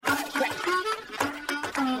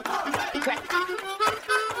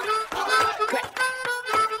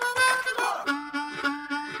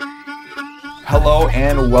Hello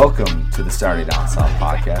and welcome to the Saturday Down South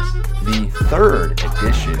podcast, the third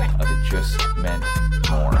edition of It Just Meant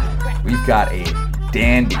More. We've got a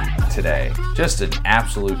dandy today, just an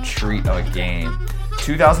absolute treat of a game.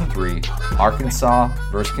 2003, Arkansas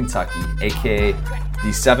versus Kentucky, aka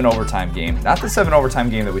the 7 overtime game. Not the 7 overtime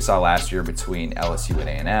game that we saw last year between LSU and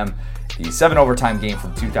A&M. The 7 overtime game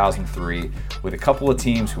from 2003 with a couple of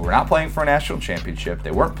teams who were not playing for a national championship.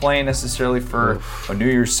 They weren't playing necessarily for a New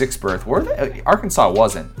Year's Six berth. Arkansas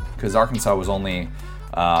wasn't, because Arkansas was only...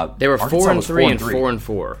 they were 4-3 and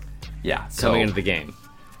 4-4. Yeah. Coming into the game.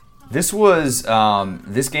 This was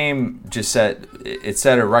this game just set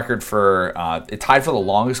a record for it tied for the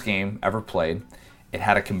longest game ever played. It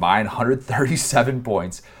had a combined 137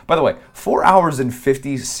 points. By the way, 4 hours and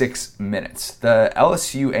 56 minutes. The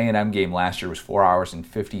LSU A&M game last year was 4 hours and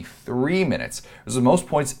 53 minutes. It was the most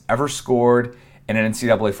points ever scored in an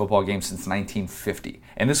NCAA football game since 1950.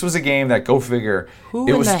 And this was a game that, go figure,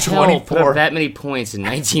 it was 24. Put up that many points in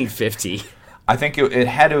 1950? I think it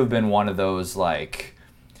had to have been one of those, like,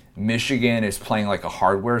 Michigan is playing like a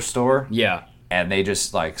hardware store. Yeah. And they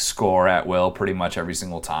just, like, score at will pretty much every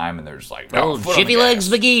single time. And they're just like, no, Jiffy Legs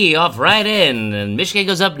McGee off right in. And Michigan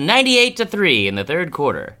goes up 98-3 in the third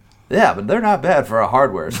quarter. Yeah, but they're not bad for a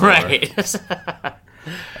hardware store. Right.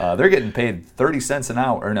 They're getting paid 30 cents an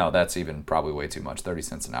hour. Or no, that's even probably way too much. 30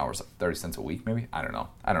 cents an hour is 30 cents a week, maybe? I don't know.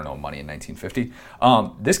 I don't know money in 1950.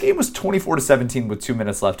 This game was 24-17 with 2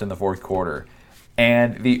 minutes left in the fourth quarter.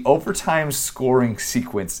 And the overtime scoring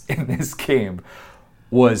sequence in this game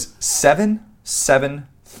was 7,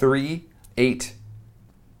 3, 8,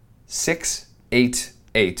 6, 8,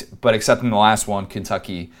 8. But except in the last one,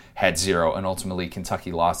 Kentucky had 0, and ultimately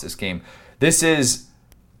Kentucky lost this game. This is,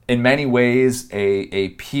 in many ways, a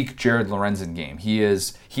peak Jared Lorenzen game. He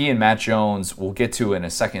and Matt Jones, we'll get to in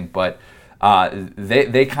a second, but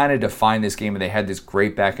they kind of defined this game, and they had this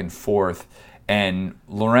great back and forth. And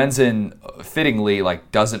Lorenzen, fittingly,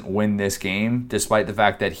 doesn't win this game, despite the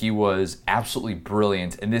fact that he was absolutely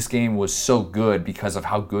brilliant. And this game was so good because of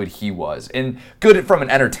how good he was. And good from an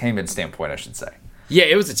entertainment standpoint, I should say. Yeah,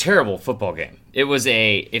 it was a terrible football game. It was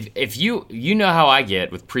if you know how I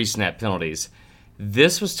get with pre-snap penalties,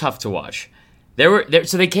 this was tough to watch. So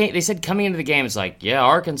they said coming into the game, it's like, yeah,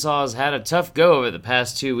 Arkansas has had a tough go of it the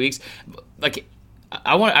past 2 weeks.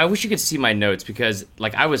 I wish you could see my notes, because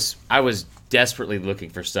I was desperately looking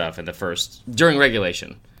for stuff during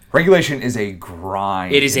regulation. Regulation is a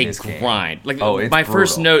grind. It is a grind. My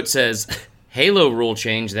first note says Halo rule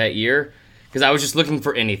change that year, because I was just looking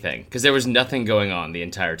for anything, because there was nothing going on the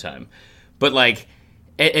entire time. But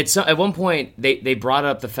at one point they brought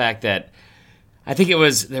up the fact that I think they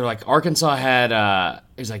were like, Arkansas had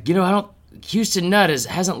it was like, Houston Nutt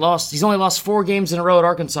hasn't lost. He's only lost 4 games in a row at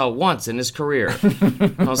Arkansas once in his career.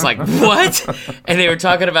 I was like, what? And they were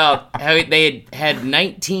talking about how they had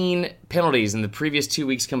 19 penalties in the previous 2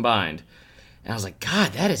 weeks combined. And I was like,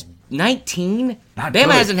 God, that is 19?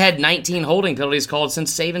 Bama hasn't had 19 holding penalties called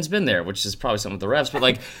since Saban's been there, which is probably something with the refs.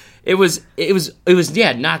 But it was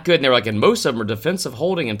not good. And they were and most of them are defensive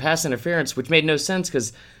holding and pass interference, which made no sense,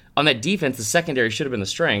 because on that defense, the secondary should have been the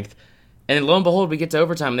strength. And then lo and behold, we get to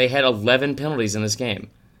overtime, and they had 11 penalties in this game.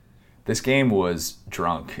 This game was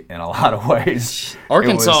drunk in a lot of ways.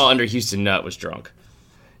 Arkansas under Houston Nutt was drunk.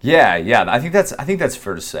 Yeah. I think that's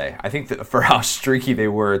fair to say. I think that for how streaky they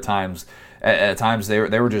were at times they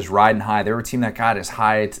were just riding high. They were a team that got as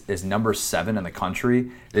high as number 7 in the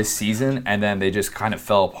country this season, and then they just kind of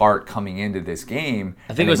fell apart coming into this game.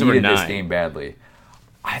 I think it was number 9. This game badly.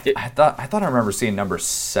 I thought I remember seeing number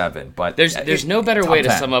 7, but there's no better way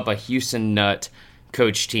 10. to sum up a Houston Nutt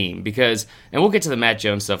coach team, because, and we'll get to the Matt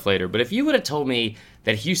Jones stuff later, but if you would have told me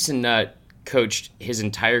that Houston Nutt coached his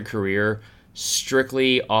entire career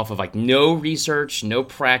strictly off of no research, no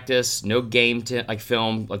practice, no game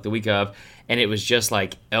film the week of, and it was just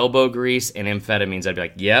elbow grease and amphetamines, I'd be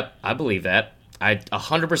like, yep, I believe that. I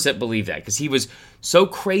 100% believe that, because he was so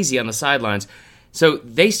crazy on the sidelines. So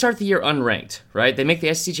they start the year unranked, right? They make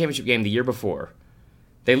the SEC championship game the year before.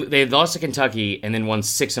 They lost to Kentucky and then won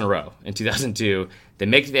 6 in a row in 2002. They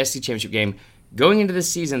make the SEC championship game. Going into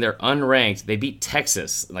this season, they're unranked. They beat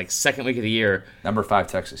Texas, second week of the year. Number 5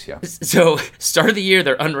 Texas, yeah. So start of the year,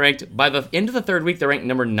 they're unranked. By the end of the third week, they're ranked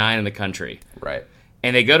number 9 in the country. Right.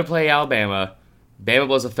 And they go to play Alabama. Bama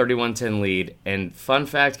blows a 31-10 lead. And fun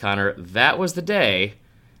fact, Connor, that was the day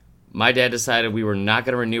my dad decided we were not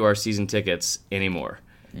going to renew our season tickets anymore.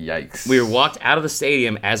 Yikes. We were walked out of the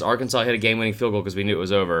stadium as Arkansas hit a game-winning field goal because we knew it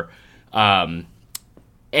was over. And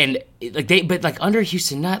under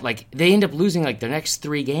Houston Nutt, they end up losing their next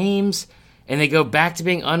 3 games, and they go back to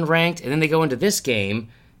being unranked, and then they go into this game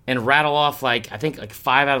and rattle off I think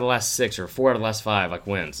 5 out of the last 6 or 4 out of the last 5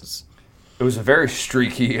 wins. It was a very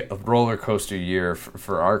streaky roller coaster year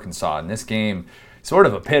for Arkansas, and this game sort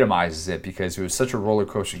of epitomizes it because it was such a roller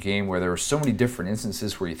coaster game where there were so many different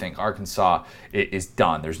instances where you think Arkansas is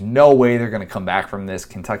done. There's no way they're going to come back from this.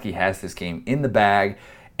 Kentucky has this game in the bag,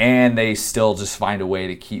 and they still just find a way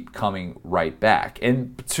to keep coming right back.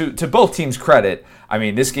 And to both teams' credit, I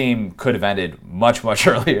mean, this game could have ended much, much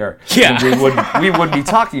earlier. Yeah. We wouldn't be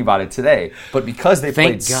talking about it today. But because they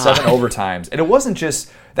played 7 overtimes, and it wasn't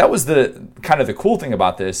just, that was the kind of the cool thing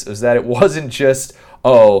about this, is that it wasn't just,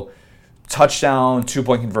 touchdown,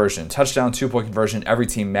 2-point conversion, touchdown, 2-point conversion, every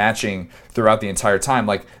team matching throughout the entire time.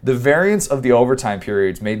 The variance of the overtime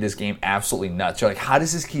periods made this game absolutely nuts. You're like, how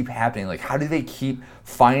does this keep happening? How do they keep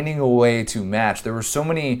finding a way to match? There were so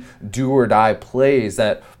many do-or-die plays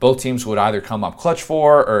that both teams would either come up clutch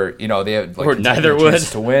for, or, they had or neither would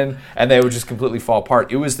to win, and they would just completely fall apart.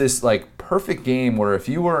 It was this perfect game where if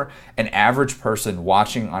you were an average person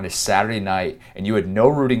watching on a Saturday night and you had no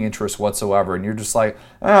rooting interest whatsoever, and you're just like,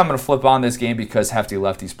 I'm going to flip on this game because Hefty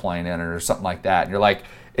Lefty's playing in it or something like that, and you're like,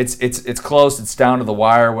 it's close, it's down to the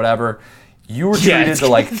wire, whatever. You were treated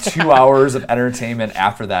to 2 hours of entertainment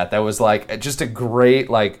after that. That was just a great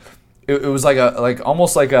it was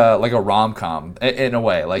almost like a rom-com in a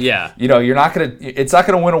way. You're not it's not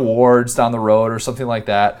gonna win awards down the road or something like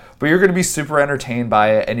that, but you're gonna be super entertained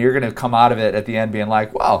by it, and you're gonna come out of it at the end being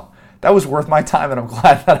like, wow, that was worth my time, and I'm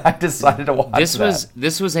glad that I decided to watch that.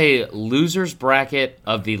 This was a loser's bracket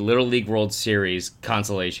of the Little League World Series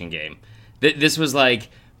consolation game. This was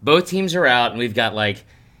both teams are out, and we've got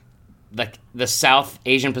the South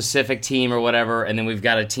Asian Pacific team or whatever, and then we've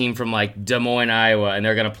got a team from Des Moines, Iowa, and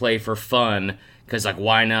they're going to play for fun because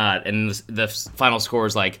why not? And the final score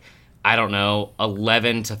is I don't know,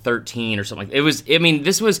 11-13 or something.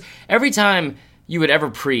 This was every time you would ever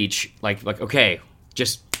preach okay,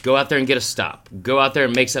 just go out there and get a stop, go out there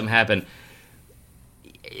and make something happen.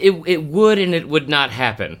 It would and it would not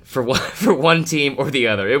happen for one team or the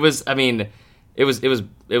other. It was a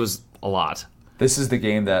lot. This is the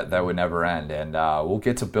game that would never end, and we'll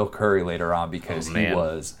get to Bill Curry later on because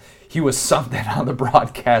he was something on the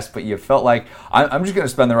broadcast. But you felt like I'm just going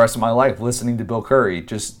to spend the rest of my life listening to Bill Curry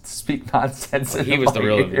just speak nonsense. He was the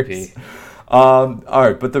real MVP. All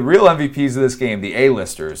right, but the real MVPs of this game, the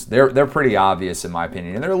A-listers, they're pretty obvious in my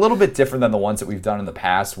opinion, and they're a little bit different than the ones that we've done in the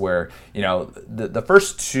past, where the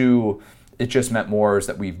first two It Just Meant Mores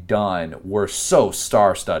that we've done were so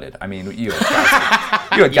star-studded. I mean, you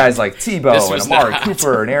had guys like Tebow and Amari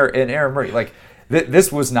Cooper and Aaron Murray.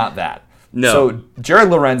 This was not that. No. So Jared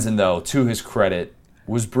Lorenzen, though, to his credit,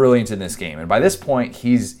 was brilliant in this game. And by this point,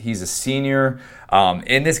 he's a senior.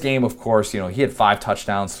 In this game, of course, he had 5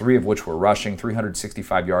 touchdowns, 3 of which were rushing,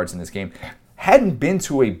 365 yards in this game. Hadn't been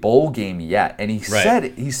to a bowl game yet, and he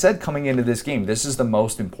said coming into this game, this is the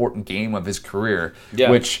most important game of his career,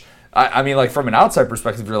 which... I mean, from an outside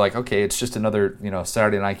perspective, you're like, okay, it's just another,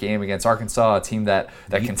 Saturday night game against Arkansas, a team that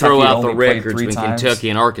Kentucky throw out only the played records 3 when times. Kentucky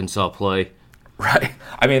and Arkansas play. Right.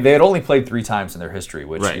 I mean, they had only played 3 times in their history,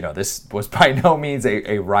 which, this was by no means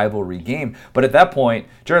a rivalry game. But at that point,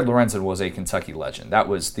 Jared Lorenzen was a Kentucky legend. That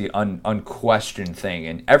was the unquestioned thing.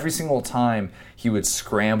 And every single time he would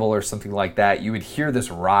scramble or something like that, you would hear this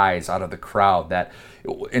rise out of the crowd that...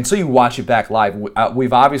 Until you watch it back live,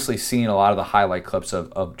 we've obviously seen a lot of the highlight clips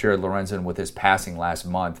of Jared Lorenzen with his passing last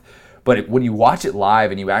month. But when you watch it live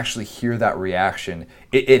and you actually hear that reaction,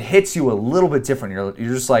 it hits you a little bit different.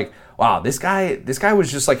 You're just like, wow, this guy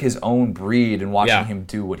was just like his own breed, and watching him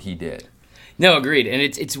do what he did. No, agreed. And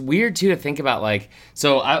it's weird, too, to think about,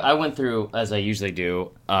 so I went through, as I usually do,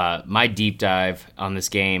 my deep dive on this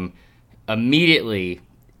game immediately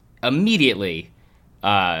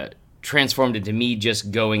transformed into me just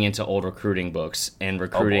going into old recruiting books and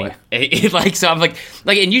recruiting. So I'm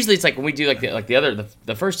and usually it's when we do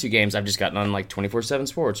the first 2 games, I've just gotten on 24/7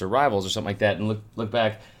 Sports or Rivals or something like that and look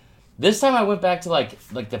back. This time I went back to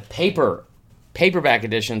the paperback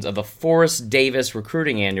editions of the Forrest Davis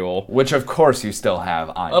Recruiting Annual, which of course you still have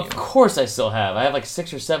on. Of course I still have. I have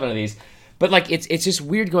 6 or 7 of these. But it's just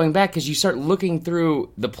weird going back because you start looking through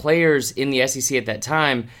the players in the SEC at that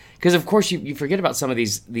time. Because, of course, you forget about some of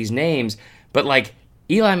these names, but,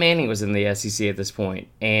 Eli Manning was in the SEC at this point,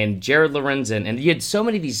 and Jared Lorenzen, and you had so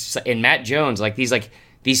many of these, and Matt Jones,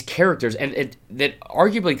 these characters, and that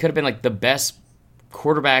arguably could have been, the best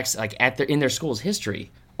quarterbacks, in their school's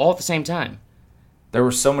history, all at the same time. There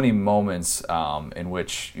were so many moments in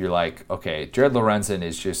which you're like, okay, Jared Lorenzen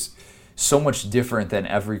is just so much different than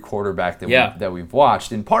every quarterback that we've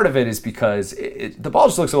watched. And part of it is because the ball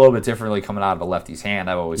just looks a little bit differently coming out of a lefty's hand.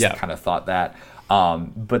 I've always kind of thought that.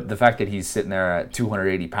 But the fact that he's sitting there at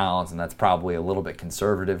 280 pounds, and that's probably a little bit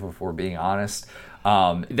conservative if we're being honest.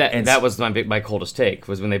 That was my coldest take,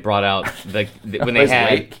 was when they brought out when they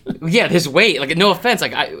had weight. His weight. Like, no offense,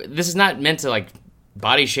 like this is not meant to like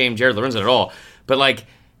body shame Jared Lorenzen at all, but like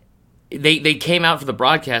they came out for the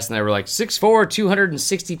broadcast and they were like 6'4",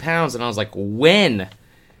 260 pounds, and I was like, when?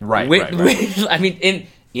 Right. I mean,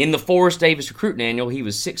 in the Forrest Davis recruiting annual, he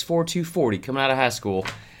was 6'4", 240 coming out of high school.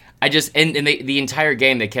 I just and the entire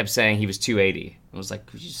game they kept saying he was 280. I was like,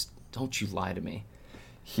 don't you lie to me.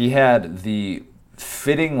 He had the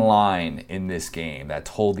fitting line in this game that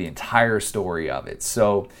told the entire story of it.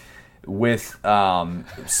 So with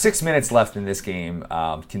 6 minutes left in this game,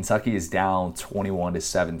 Kentucky is down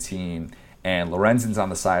 21-17, and Lorenzen's on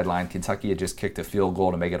the sideline. Kentucky had just kicked a field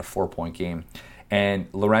goal to make it a 4-point game.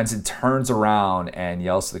 And Lorenzen turns around and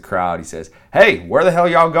yells to the crowd. He says, "Hey, where the hell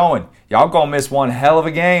y'all going? Y'all gonna miss one hell of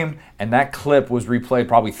a game." And that clip was replayed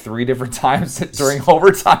probably 3 different times during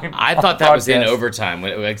overtime. I thought that was in overtime.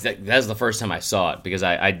 That was the first time I saw it, because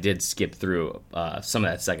I did skip through some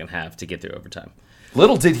of that second half to get through overtime.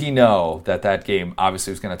 Little did he know that game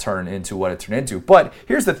obviously was going to turn into what it turned into. But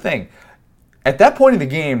here's the thing. At that point in the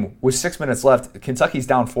game, with 6 minutes left, Kentucky's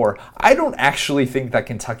down 4. I don't actually think that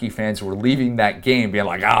Kentucky fans were leaving that game being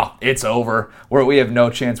like, "Oh, it's over. We have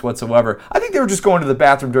no chance whatsoever." I think they were just going to the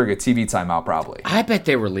bathroom during a TV timeout, probably. I bet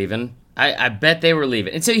they were leaving. I bet they were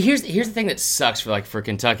leaving. And so here's the thing that sucks for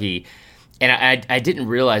Kentucky, and I didn't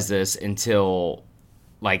realize this until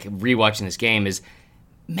like rewatching this game, is,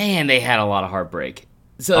 man, they had a lot of heartbreak.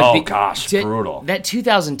 So, brutal. That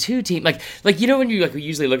 2002 team, like you know, when you we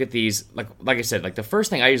usually look at these, like I said, like the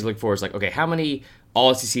first thing I usually look for is like, okay, how many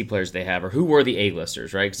All-SEC players they have, or who were the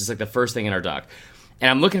A-listers, right? Because it's like the first thing in our doc.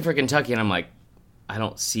 And I'm looking for Kentucky, and I'm like, I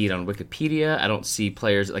don't see it on Wikipedia. I don't see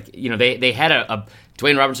players like, you know, they had a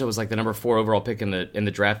Dwayne Robinson was like the number 4 overall pick in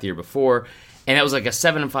the draft the year before, and that was like a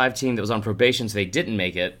 7-5 team that was on probation, so they didn't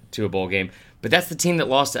make it to a bowl game. But that's the team that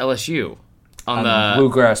lost to LSU. On the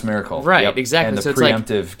Bluegrass Miracle. Right, yep. Exactly. And the so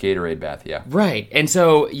preemptive Gatorade bath, yeah. Right. And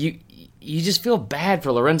so you just feel bad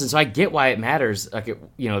for Lorenzen. So I get why it matters, like,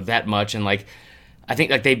 you know, that much. And like, I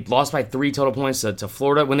think like they lost by 3 total points to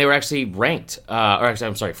Florida when they were actually ranked.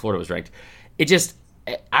 Florida was ranked.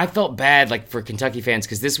 I felt bad like for Kentucky fans,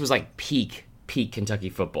 because this was like peak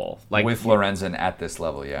Kentucky football. Like with Lorenzen at this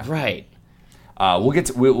level, yeah. Right.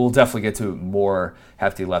 We'll definitely get to more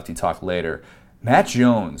hefty lefty talk later. Matt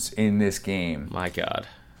Jones in this game. My God.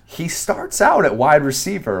 He starts out at wide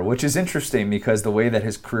receiver, which is interesting because the way that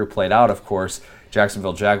his career played out, of course,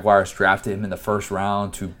 Jacksonville Jaguars drafted him in the first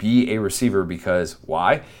round to be a receiver because,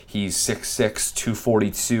 why? He's 6'6",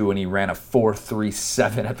 242, and he ran a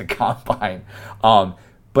 4.37 at the combine.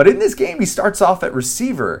 But in this game, he starts off at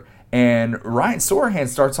receiver, and Ryan Sorahan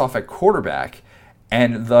starts off at quarterback.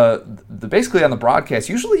 And the basically on the broadcast,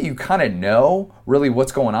 usually you kind of know really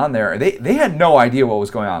what's going on there. They had no idea what was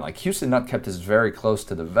going on. Like, Houston Nutt kept us very close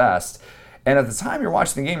to the vest. And at the time you're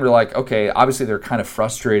watching the game, you're like, okay, obviously they're kind of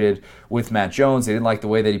frustrated with Matt Jones. They didn't like the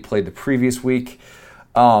way that he played the previous week.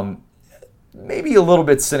 Maybe a little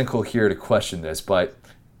bit cynical here to question this, but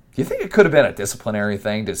do you think it could have been a disciplinary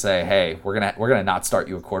thing to say, hey, we're gonna not start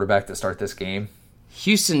you a quarterback to start this game?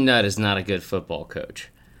 Houston Nutt is not a good football coach.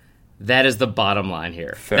 That is the bottom line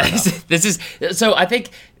here. This is so. I think,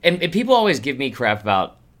 and people always give me crap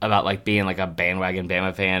about like being like a bandwagon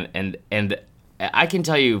Bama fan, and I can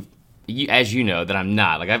tell you, as you know, that I'm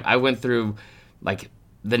not. Like I went through like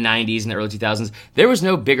the 90s and the early 2000s. There was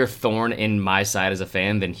no bigger thorn in my side as a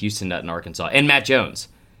fan than Houston Nutt in Arkansas and Matt Jones.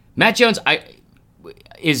 Matt Jones,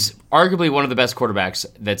 is arguably one of the best quarterbacks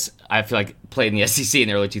that's, I feel like, played in the SEC in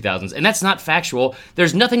the early 2000s. And that's not factual.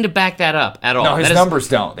 There's nothing to back that up at all. No, his numbers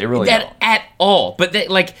don't. They really don't. At all. But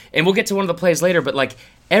and we'll get to one of the plays later, but like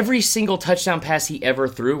every single touchdown pass he ever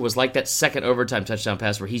threw was like that second overtime touchdown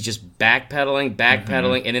pass where he's just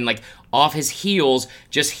backpedaling, and then like off his heels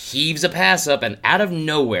just heaves a pass up, and out of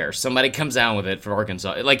nowhere somebody comes down with it for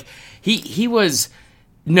Arkansas. Like he was,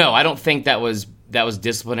 no, I don't think that was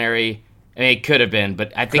disciplinary. I mean, it could have been,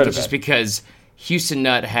 but I think it's just because Houston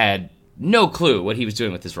Nutt had no clue what he was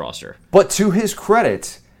doing with his roster. But to his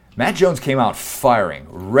credit, Matt Jones came out firing,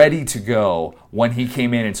 ready to go when he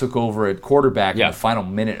came in and took over at quarterback in the final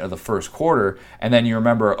minute of the first quarter. And then you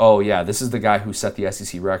remember, oh yeah, this is the guy who set the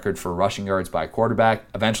SEC record for rushing yards by a quarterback.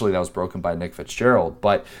 Eventually that was broken by Nick Fitzgerald.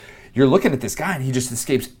 But you're looking at this guy and he just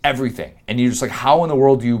escapes everything. And you're just like, how in the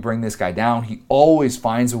world do you bring this guy down? He always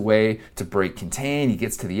finds a way to break contain. He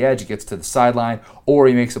gets to the edge, he gets to the sideline, or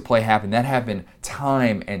he makes a play happen. That happened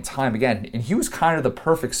time and time again. And he was kind of the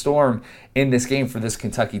perfect storm in this game for this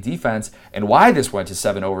Kentucky defense, and why this went to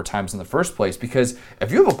 7 overtimes in the first place. Because if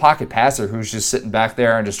you have a pocket passer who's just sitting back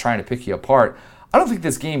there and just trying to pick you apart, I don't think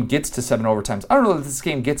this game gets to 7 overtimes. I don't know that this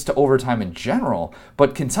game gets to overtime in general,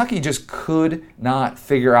 but Kentucky just could not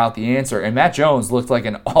figure out the answer, and Matt Jones looked like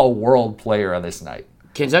an all-world player on this night.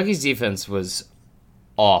 Kentucky's defense was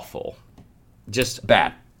awful. Just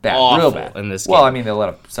bad, awful real bad in this game. Well, I mean, they let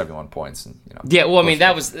up 71 points. And, yeah, well, I mean,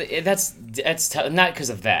 that's not because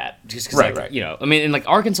of that. Just because, right. I mean, and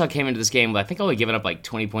Arkansas came into this game, I think only giving up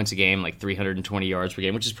 20 points a game, 320 yards per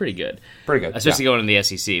game, which is pretty good. Pretty good. Especially going into the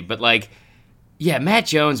SEC. But, yeah, Matt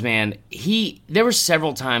Jones, man, there were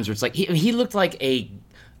several times where it's he looked like a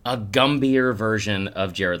gumbier version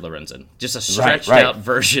of Jared Lorenzen. Just a stretched out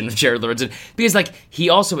version of Jared Lorenzen. Because, he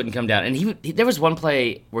also wouldn't come down. And there was one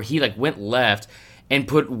play where he, went left and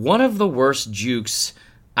put one of the worst jukes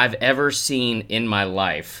I've ever seen in my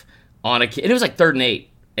life on a kid. It was 3rd and 8,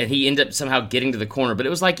 and he ended up somehow getting to the corner. But it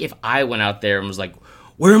was like if I went out there and was like,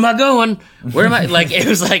 where am I going? Where am I? It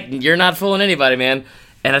was you're not fooling anybody, man.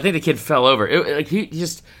 And I think the kid fell over. He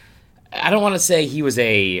just, I don't want to say he was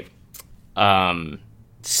a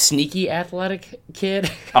sneaky athletic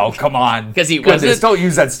kid. Oh, come on. Because he wasn't. Don't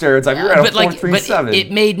use that stereotype. You're at a 4.37. But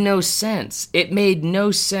it made no sense. It made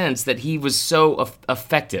no sense that he was so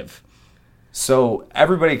effective. So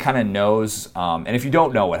everybody kind of knows, and if you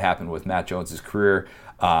don't know what happened with Matt Jones' career,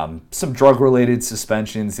 some drug-related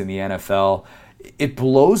suspensions in the NFL. It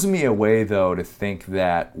blows me away, though, to think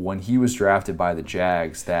that when he was drafted by the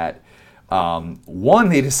Jags, that one,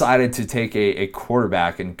 they decided to take a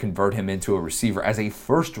quarterback and convert him into a receiver as a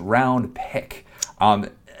first-round pick.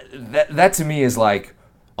 That to me is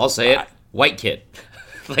I'll say it, white kid.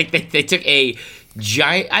 They took a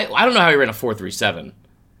giant. I don't know how he ran a 4.37.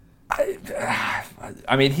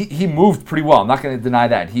 I mean, he moved pretty well. I'm not going to deny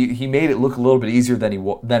that. He made it look a little bit easier than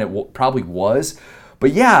it probably was.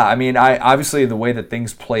 But yeah, I mean, obviously the way that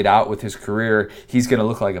things played out with his career, he's going to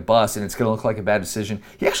look like a bust, and it's going to look like a bad decision.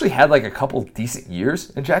 He actually had a couple decent years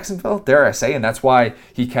in Jacksonville, dare I say, and that's why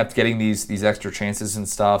he kept getting these extra chances and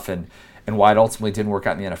stuff, and why it ultimately didn't work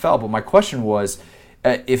out in the NFL. But my question was,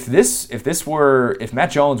 if Matt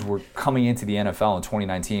Jones were coming into the NFL in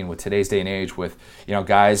 2019 with today's day and age, with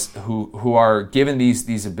guys who are given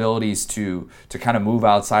these abilities to kind of move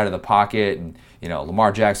outside of the pocket, and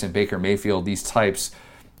Lamar Jackson, Baker Mayfield, these types,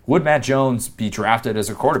 would Matt Jones be drafted as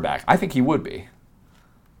a quarterback? I think he would be.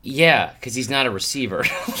 Yeah, because he's not a receiver.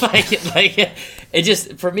 It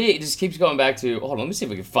just, for me, it just keeps going back to, hold on, let me see if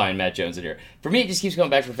we can find Matt Jones in here. For me, it just keeps going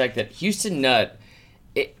back to the fact that Houston Nutt,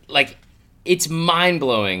 it's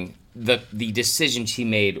mind-blowing the decisions he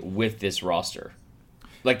made with this roster.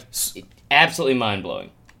 Absolutely mind-blowing.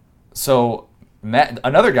 So, Matt,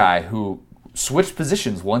 another guy who switched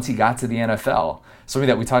positions once he got to the NFL, something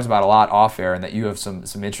that we talked about a lot off air and that you have some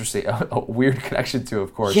interesting, a weird connection to,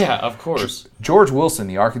 of course. Yeah, of course. George Wilson,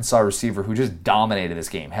 the Arkansas receiver who just dominated this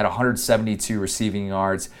game, had 172 receiving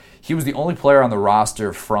yards. He was the only player on the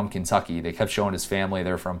roster from Kentucky. They kept showing his family.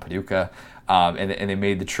 They're from Paducah, and they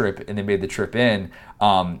made the trip. And they made the trip in.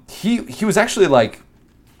 He was actually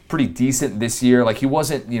pretty decent this year. He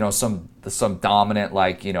wasn't some dominant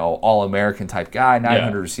All-American type guy.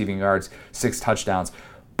 900 receiving yards, 6 touchdowns.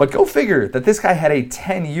 But go figure that this guy had a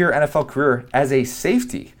 10-year NFL career as a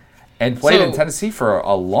safety and played in Tennessee for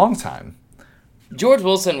a long time. George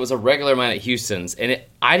Wilson was a regular man at Houston's, and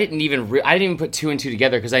I didn't even put 2 and 2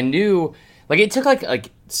 together because I knew it took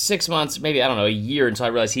 6 months, maybe, I don't know, a year until I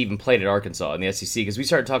realized he even played at Arkansas in the SEC because we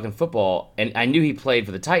started talking football, and I knew he played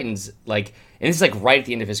for the Titans, and this is right at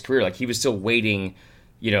the end of his career, he was still waiting,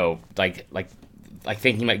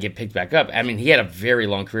 thinking he might get picked back up. I mean, he had a very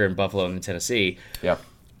long career in Buffalo and in Tennessee. Yeah.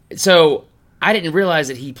 So I didn't realize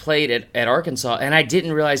that he played at Arkansas, and I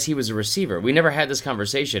didn't realize he was a receiver. We never had this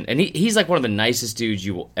conversation. And he's one of the nicest dudes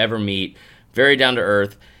you will ever meet, very down to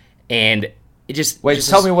earth, and it just... Wait,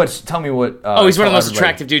 tell me what... he's one of the most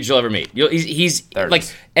attractive dudes you'll ever meet. He's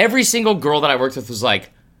every single girl that I worked with was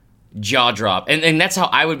jaw drop, and that's how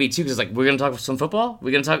I would be too. Because we're gonna talk some football.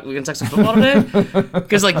 We're gonna talk some football today.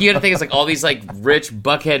 Because you got to think it's all these rich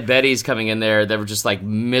buckhead Bettys coming in there that were just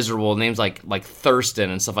miserable names like Thurston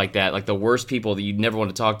and stuff like that, the worst people that you'd never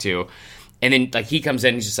want to talk to. And then he comes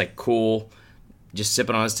in, he's just cool, just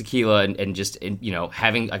sipping on his tequila and just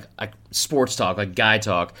having sports talk, guy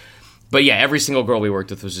talk. But yeah, every single girl we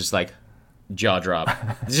worked with was just jaw drop.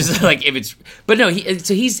 Just like if it's, but no,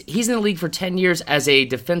 he's in the league for 10 years as a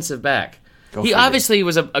defensive back. He obviously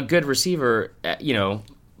was a good receiver,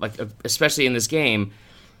 like especially in this game.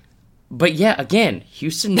 But yeah, again,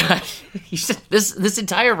 Houston this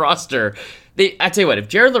entire roster. I tell you what, if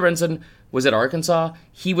Jared Lorenzen was at Arkansas,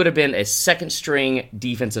 he would have been a second string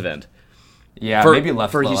defensive end. Yeah, maybe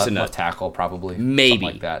left tackle, probably. Maybe.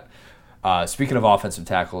 Something like that. Speaking of offensive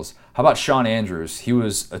tackles, how about Sean Andrews? He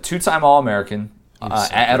was a 2-time All-American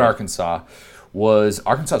at Arkansas. Was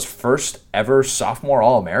Arkansas's first ever sophomore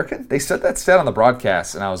All-American? They said that stat on the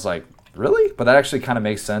broadcast, and I was like, really? But that actually kind of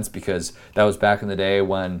makes sense because that was back in the day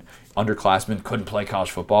when underclassmen couldn't play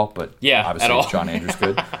college football, but obviously Sean Andrews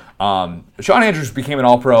could. Sean Andrews became an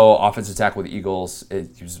All-Pro offensive tackle with the Eagles.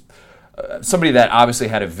 He was somebody that obviously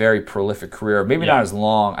had a very prolific career. Maybe not as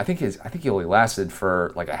long. I think he only lasted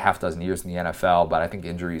for like a half dozen years in the NFL, but I think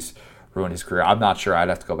injuries ruined his career. I'm not sure. I'd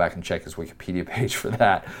have to go back and check his Wikipedia page for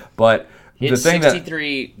that. But he had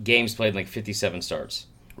 63 games played and like 57 starts.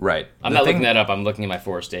 Right. I'm not looking that up. I'm looking at my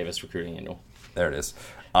Forrest Davis recruiting annual. There it is.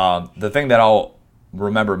 The thing that I'll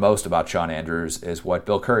remember most about Sean Andrews is what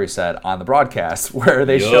Bill Curry said on the broadcast, where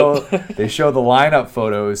they show the lineup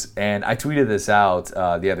photos, and I tweeted this out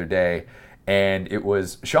the other day, and it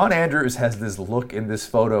was Sean Andrews has this look in this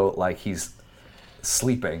photo like he's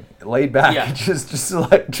sleeping, laid back,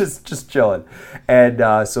 just chilling,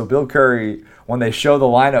 and so Bill Curry, when they show the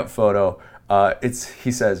lineup photo,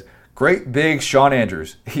 he says, "Great big Sean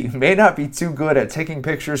Andrews. He may not be too good at taking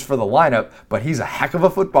pictures for the lineup, but he's a heck of a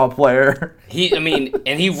football player."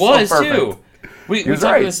 And he was too. We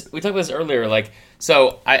talked about this earlier.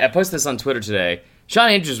 I posted this on Twitter today. Sean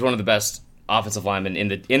Andrews was one of the best offensive linemen in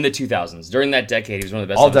the 2000s. During that decade, he was one of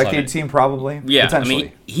the best. All-decade team, probably. Yeah,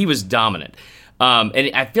 potentially. He was dominant.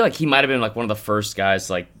 And I feel like he might have been like one of the first guys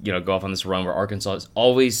to go off on this run where Arkansas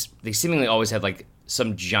seemingly always had like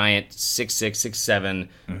some giant 6'6", 6'7",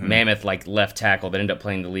 mammoth like left tackle that ended up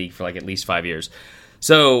playing the league for like at least 5 years.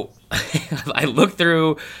 So I looked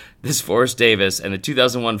through this Forrest Davis and the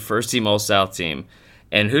 2001 first team All-South team,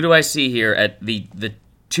 and who do I see here at the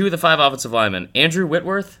 2 of the 5 offensive linemen? Andrew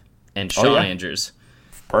Whitworth and Sean Andrews.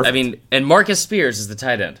 Perfect. And Marcus Spears is the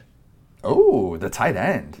tight end. Oh, the tight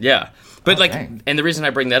end. Yeah. But and the reason I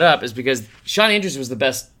bring that up is because Sean Andrews was the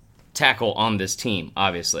best tackle on this team,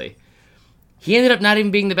 obviously. He ended up not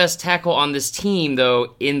even being the best tackle on this team,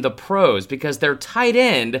 though, in the pros, because their tight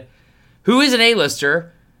end, who is an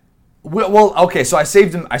A-lister. Well, okay, so I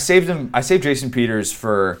saved him. I saved Jason Peters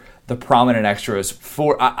for the prominent extras.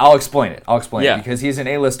 I'll explain it. Because he's an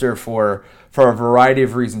A-lister for a variety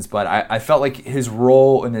of reasons. But I felt like his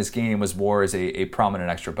role in this game was more as a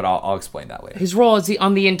prominent extra. But I'll explain that later. His role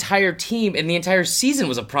on the entire team and the entire season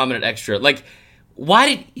was a prominent extra.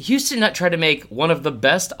 Why did Houston not try to make one of the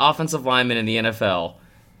best offensive linemen in the NFL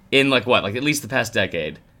in at least the past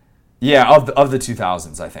decade? Yeah, of the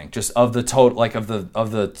 2000s, I think. Just of the total, of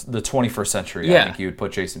the 21st century, I think you would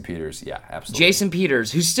put Jason Peters. Yeah, absolutely. Jason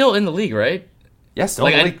Peters, who's still in the league, right? Yeah, still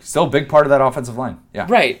in the league. Still a big part of that offensive line. Yeah.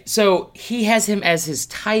 Right. So he has him as his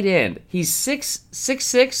tight end. He's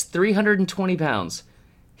 6'6", 320 pounds.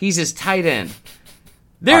 He's his tight end.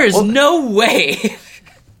 There is no way.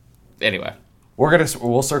 Anyway.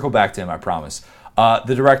 We'll circle back to him, I promise.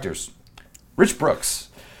 The directors, Rich Brooks,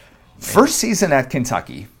 first season at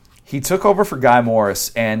Kentucky, he took over for Guy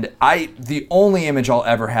Morris, and the only image I'll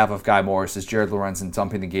ever have of Guy Morris is Jared Lorenzen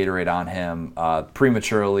dumping the Gatorade on him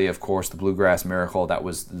prematurely. Of course, the Bluegrass Miracle, that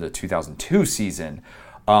was the 2002 season.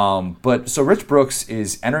 But so Rich Brooks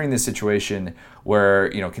is entering this situation where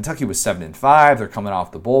Kentucky was 7-5, they're coming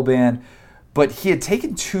off the bowl ban. But he had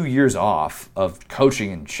taken 2 years off of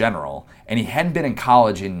coaching in general, and he hadn't been in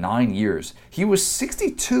college in 9 years. He was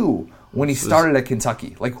 62 when he started at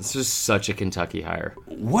Kentucky. This was such a Kentucky hire.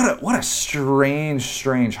 What a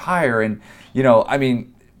strange hire. And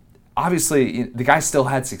obviously the guy still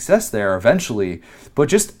had success there eventually, but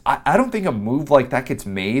just I don't think a move like that gets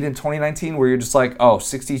made in 2019 where you're just like,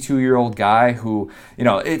 62-year-old guy who,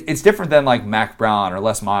 it's different than like Mac Brown or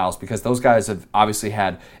Les Miles, because those guys have obviously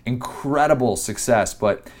had incredible success.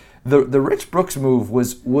 But the Rich Brooks move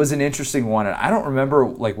was an interesting one, and I don't remember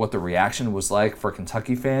what the reaction was like for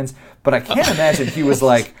Kentucky fans, but I can't imagine he was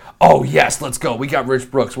like, "Oh yes, let's go. We got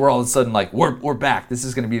Rich Brooks. We're all of a sudden we're back. This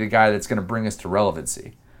is going to be the guy that's going to bring us to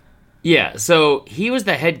relevancy." Yeah, so he was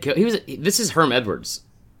the head coach. This is Herm Edwards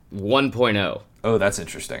 1.0. Oh, that's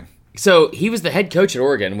interesting. So he was the head coach at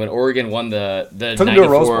Oregon when Oregon won the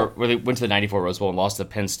 94, where they went to the 94 Rose Bowl and lost to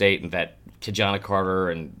Penn State and that Tajana Carter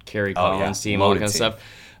and Kerry Collins team, all that kind of stuff.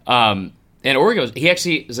 And Oregon, he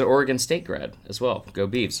actually is an Oregon State grad as well. Go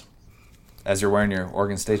Beavs. as you're wearing your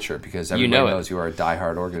Oregon State shirt, because everybody knows you are a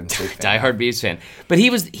diehard Oregon State fan. Diehard Beavs fan. But he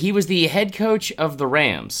was the head coach of the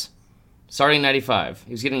Rams starting in 95.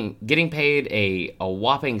 He was getting paid a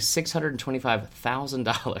whopping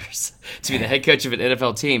 $625,000 to be the head coach of an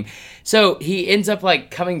NFL team. So he ends up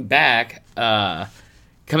coming back and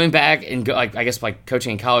go, I guess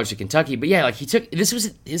coaching in college to Kentucky. But yeah, this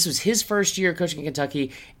was his first year coaching in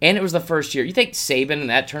Kentucky, and it was the first year. You think Saban and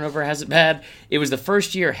that turnover has it bad? It was the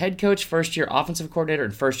first year head coach, first year offensive coordinator,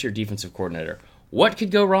 and first year defensive coordinator. What could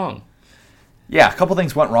go wrong? Yeah, a couple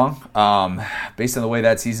things went wrong. Based on the way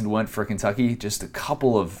that season went for Kentucky, just a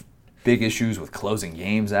couple of big issues with closing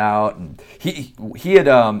games out, and he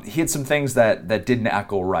had some things that did not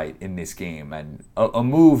go right in this game, and a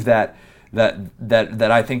move that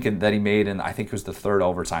I think that he made, and I think it was the third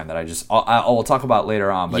overtime that I'll talk about later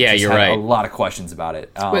on. But yeah, just you're had right. A lot of questions about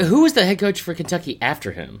it. Wait, who was the head coach for Kentucky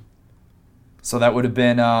after him? So that would have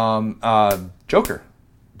been Joker.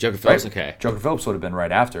 Joker Phillips, right? Okay. Joker Phillips would have been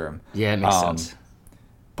right after him. Yeah, it makes sense.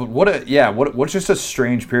 But what's just a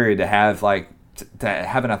strange period to have to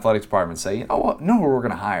have an athletics department say, you know what, no, we're going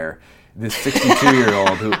to hire this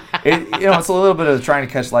 62-year-old who, it's a little bit of trying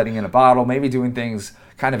to catch lightning in a bottle, maybe doing things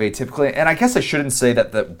kind of atypically. And I guess I shouldn't say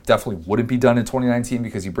that definitely wouldn't be done in 2019,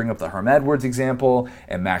 because you bring up the Herm Edwards example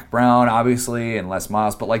and Mac Brown, obviously, and Les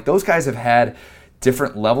Miles. But those guys have had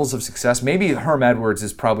different levels of success. Maybe Herm Edwards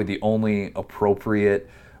is probably the only appropriate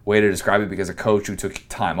way to describe it, because a coach who took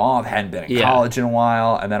time off, hadn't been in college in a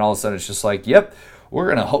while, and then all of a sudden it's just yep, we're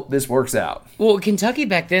going to hope this works out. Well, Kentucky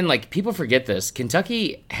back then, people forget this.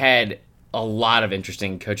 Kentucky had a lot of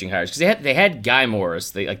interesting coaching hires, because they had Guy Morris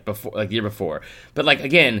the year before. But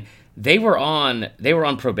again, they were on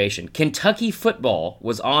probation. Kentucky football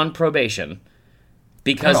was on probation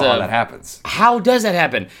because I don't know how that happens. How does that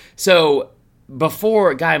happen? So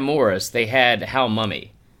before Guy Morris, they had Hal Mumme.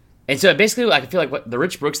 And so basically, I feel what the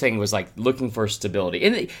Rich Brooks thing was looking for stability.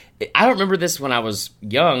 And I don't remember this when I was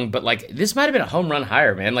young, but this might have been a home run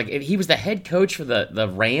hire, man. He was the head coach for the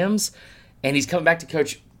Rams, and he's coming back to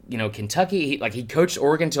coach, Kentucky. He coached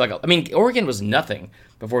Oregon to Oregon was nothing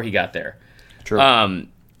before he got there. True.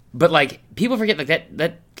 But people forget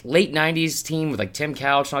that late '90s team with Tim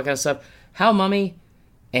Couch and all that kind of stuff. Hal Mumme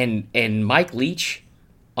and Mike Leach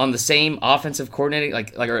on the same offensive coordinating,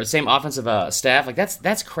 or same offensive staff,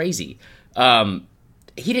 that's crazy.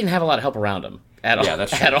 He didn't have a lot of help around him at all. Yeah,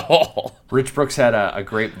 that's true. At all. Rich Brooks had a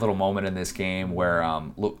great little moment in this game where,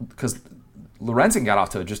 because Lorenzen got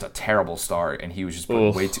off to just a terrible start, and he was just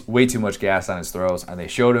putting way too much gas on his throws, and they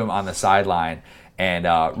showed him on the sideline. And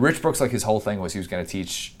Rich Brooks, his whole thing was he was going to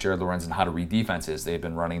teach Jared Lorenzen how to read defenses. They've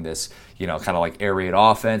been running this, kind of air raid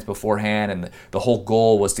offense beforehand, and the whole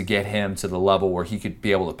goal was to get him to the level where he could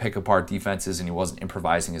be able to pick apart defenses, and he wasn't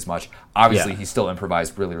improvising as much. Obviously, he still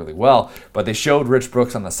improvised really, really well, but they showed Rich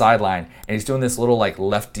Brooks on the sideline, and he's doing this little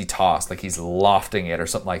lefty toss, he's lofting it or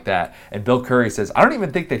something like that. And Bill Curry says, I don't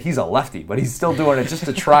even think that he's a lefty, but he's still doing it just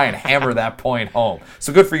to try and hammer that point home.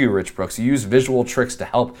 So good for you, Rich Brooks. You use visual tricks to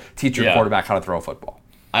help teach your quarterback how to throw a football.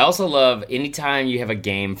 I also love anytime you have a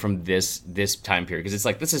game from this time period, because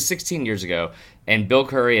it's this is 16 years ago, and Bill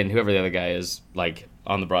Curry and whoever the other guy is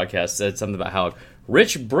on the broadcast said something about how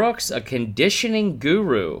Rich Brooks, a conditioning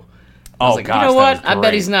guru. I was gosh, you know what? I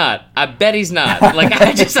bet he's not. I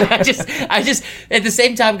just at the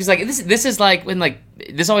same time, because this is when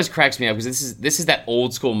this always cracks me up, because this is that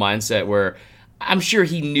old school mindset where I'm sure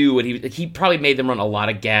he knew what he probably made them run a lot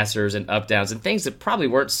of gassers and up downs and things that probably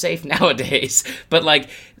weren't safe nowadays. But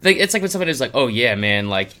it's when somebody is oh yeah,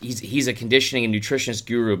 man, he's a conditioning and nutritionist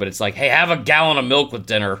guru, but it's hey, have a gallon of milk with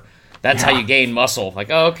dinner. That's how you gain muscle.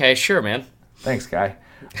 Oh, okay, sure, man. Thanks, guy.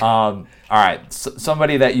 All right,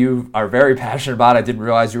 somebody that you are very passionate about. I didn't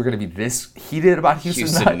realize you were going to be this heated about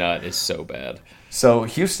Houston Nutt is so bad. So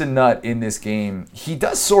Houston Nutt in this game, he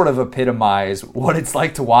does sort of epitomize what it's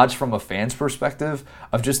like to watch from a fan's perspective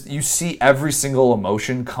of just, you see every single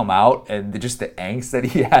emotion come out and just the angst that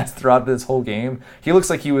he has throughout this whole game. He looks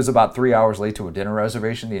like he was about 3 hours late to a dinner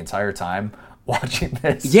reservation the entire time watching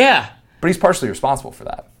this. Yeah. But he's partially responsible for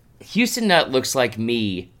that. Houston Nutt looks like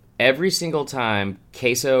me every single time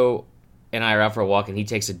Queso and I are out for a walk and he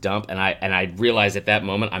takes a dump, and I realize at that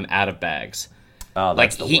moment I'm out of bags. Oh,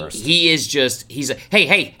 that's the worst. He is just, he's a,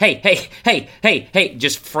 hey,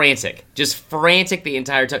 just frantic the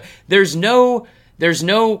entire time. There's no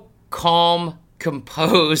calm,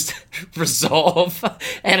 composed resolve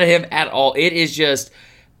out of him at all. It is just,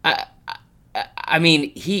 I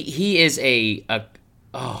mean, he is he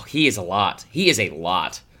is a lot. He is a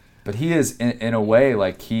lot. But he is in a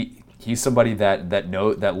way he's somebody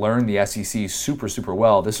that learned the SEC super, super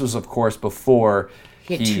well. This was, of course, before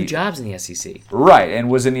He had 2 jobs in the SEC. Right, and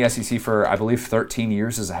was in the SEC for, I believe, 13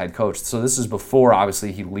 years as a head coach. So this is before,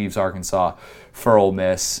 obviously, he leaves Arkansas for Ole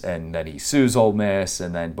Miss, and then he sues Ole Miss,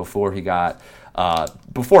 and then before he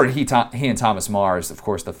and Thomas Mars, of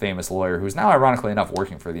course, the famous lawyer, who's now, ironically enough,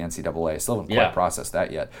 working for the NCAA. Still haven't quite processed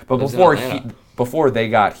that yet. But before they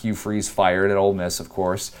got Hugh Freeze fired at Ole Miss, of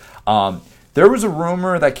course, there was a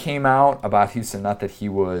rumor that came out about Houston Nutt that he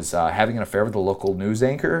was having an affair with a local news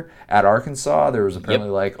anchor at Arkansas. There was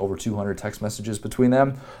apparently over 200 text messages between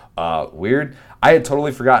them. Weird. I had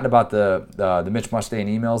totally forgotten about the Mitch Mustain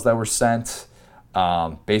emails that were sent,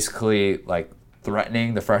 basically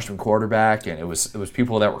threatening the freshman quarterback, and it was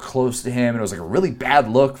people that were close to him, and it was a really bad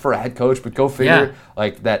look for a head coach. But go figure,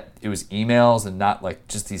 that it was emails and not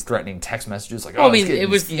just these threatening text messages. It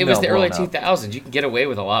was the early 2000s. You could get away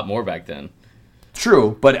with a lot more back then.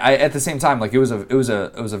 True, but at the same time, it was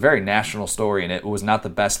a very national story, and it was not the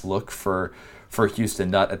best look for Houston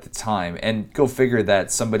Nutt at the time. And go figure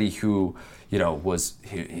that somebody who was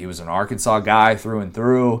an Arkansas guy through and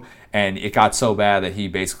through, and it got so bad that he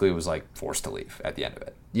basically was forced to leave at the end of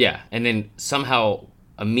it. Yeah, and then somehow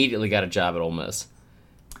immediately got a job at Ole Miss.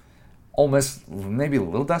 Ole Miss maybe a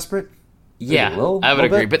little desperate. Yeah, I would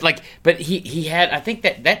agree, but he had, I think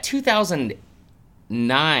that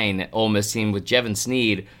 2009 Ole Miss team with Jevin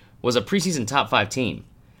Sneed was a preseason top 5 team.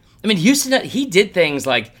 I mean, Houston, he did things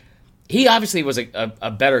he obviously was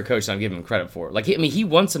a better coach than I'm giving him credit for. He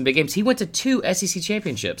won some big games. He went to 2 SEC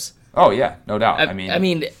championships. Oh yeah, no doubt. And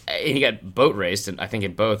he got boat raced, and I think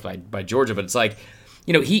in both by Georgia. But it's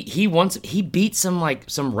he beat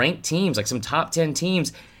some ranked teams, some top 10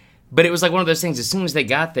 teams. But it was one of those things. As soon as they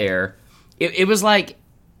got there, it was like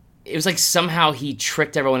somehow he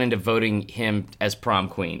tricked everyone into voting him as prom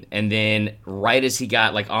queen, and then right as he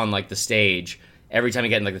got on the stage, every time he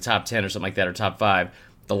got in the top 10 or something like that, or top 5,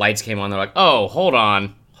 the lights came on. They're like, oh, hold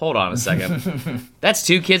on a second. That's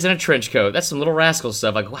 2 kids in a trench coat. That's some Little Rascal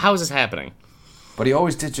stuff. How is this happening? But he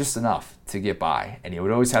always did just enough to get by, and he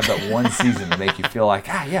would always have that one season to make you feel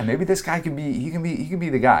maybe this guy can be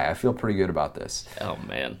the guy. I feel pretty good about this. Oh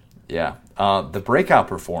man. Yeah. The breakout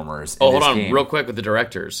performers. Hold on, real quick with the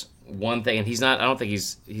directors. One thing, and he's not. I don't think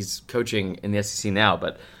he's coaching in the SEC now,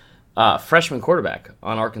 but freshman quarterback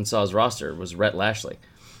on Arkansas's roster was Rhett Lashley.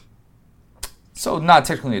 So not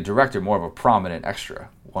technically a director, more of a prominent extra,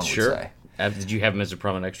 one would say. Did you have him as a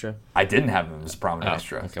prominent extra? I didn't have him as a prominent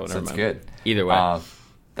extra. Okay, well, so that's good. Either way.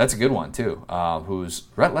 That's a good one, too.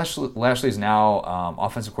 Rhett Lashley is now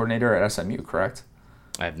offensive coordinator at SMU, correct?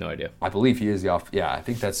 I have no idea. I believe he is I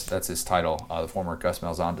think that's his title, the former Gus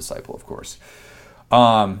Malzahn disciple, of course.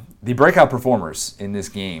 The breakout performers in this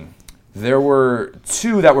game, there were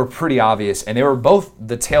 2 that were pretty obvious, and they were both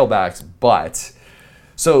the tailbacks, but...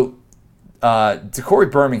 So...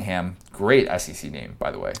 DeCorey Birmingham, great SEC name, by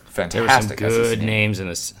the way. Fantastic. There were some good names in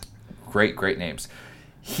this. Great names.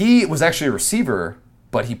 He was actually a receiver,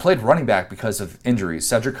 but he played running back because of injuries.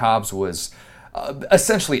 Cedric Hobbs was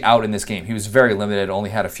essentially out in this game. He was very limited, only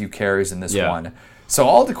had a few carries in this one. So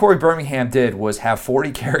all DeCorey Birmingham did was have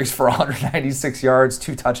 40 carries for 196 yards,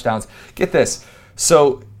 2 touchdowns. Get this.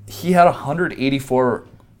 So he had 184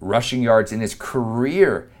 rushing yards in his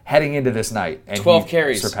career heading into this night. And 12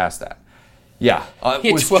 carries. Surpassed that. Yeah.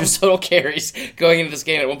 He had 12 total carries going into this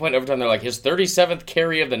game. At one point overtime, they're his 37th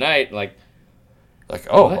carry of the night.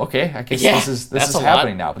 Okay. I guess this is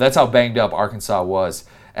happening now. But that's how banged up Arkansas was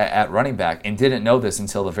at running back, and didn't know this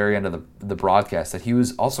until the very end of the broadcast, that he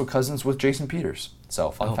was also cousins with Jason Peters. So,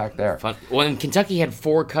 fun fact there. Fun. Well, and Kentucky had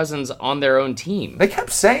 4 cousins on their own team. They kept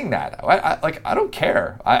saying that. I don't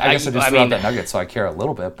care. I guess I just threw out that nugget, so I care a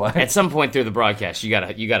little bit. But at some point through the broadcast, you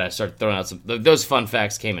gotta start throwing out some. Those fun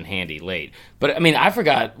facts came in handy late. But I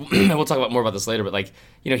forgot. We'll talk more about this later. But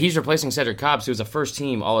he's replacing Cedric Hobbs, who was a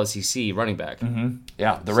first-team All-SEC running back. Mm-hmm.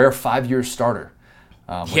 Yeah, the rare 5-year starter,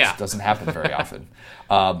 which doesn't happen very often.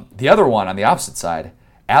 The other one on the opposite side,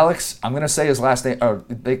 Alex, I'm going to say his last name. Or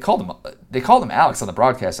they called him Alex on the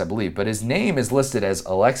broadcast, I believe, but his name is listed as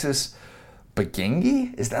Alexis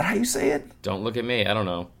Bwenge. Is that how you say it? Don't look at me. I don't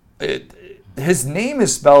know. His name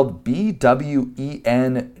is spelled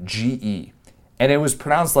Bwenge, and it was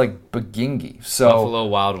pronounced like Bwenge. So Buffalo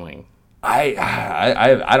Wild Wing.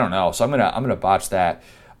 I don't know. So I'm gonna botch that.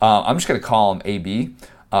 I'm just gonna call him AB.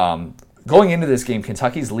 Going into this game,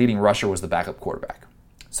 Kentucky's leading rusher was the backup quarterback.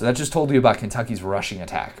 So that just told you about Kentucky's rushing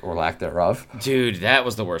attack, or lack thereof. Dude, that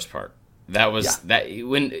was the worst part. That was that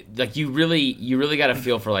when you really got a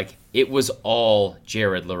feel for it was all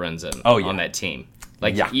Jared Lorenzen on that team.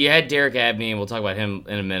 You had Derek Abney, and we'll talk about him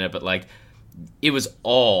in a minute, but it was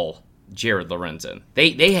all Jared Lorenzen.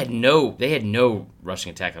 They had no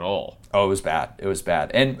rushing attack at all. Oh, it was bad. It was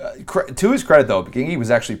bad. And to his credit, though, Gingy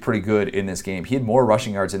was actually pretty good in this game. He had more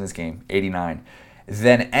rushing yards in this game, 89,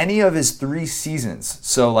 than any of his 3 seasons.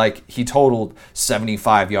 So, like, he totaled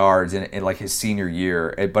 75 yards in like, his senior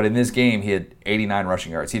year. But in this game, he had 89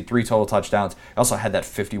 rushing yards. He had 3 total touchdowns. He also had that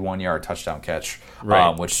 51-yard touchdown catch,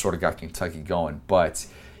 which sort of got Kentucky going. But,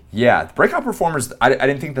 yeah, breakout performers, I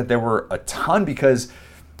didn't think that there were a ton because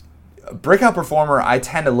breakout performer I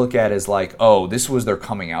tend to look at as like, oh, this was their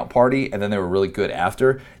coming out party, and then they were really good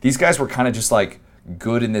after. These guys were kind of just like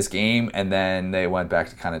good in this game, and then they went back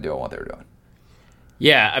to kind of doing what they were doing.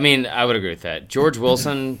 Yeah, I mean, I would agree with that. George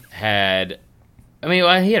Wilson he had a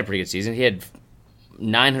pretty good season. He had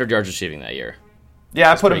 900 yards receiving that year.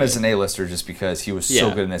 Yeah, I put him as an A-lister just because he was so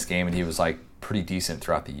good in this game, and he was like pretty decent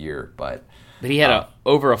throughout the year, but he had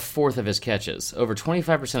over a fourth of his catches. Over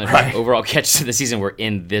 25% of his overall catches of the season were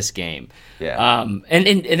in this game. Yeah.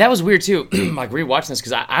 And that was weird too. Like rewatching this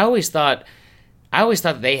because I always thought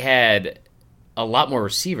they had a lot more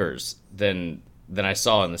receivers than I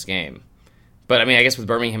saw in this game. But I mean, I guess with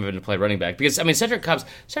Birmingham having to play running back because I mean, Cedric Cobbs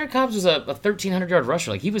was a 1,300-yard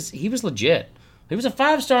rusher. Like he was legit. He was a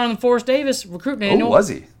 5-star on the Forrest Davis recruitment annual. Oh, was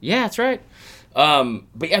he? Yeah, that's right. But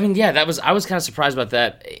I mean, yeah, I was kind of surprised about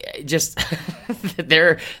that. Just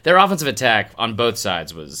their offensive attack on both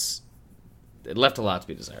sides it left a lot to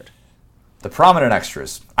be desired. The prominent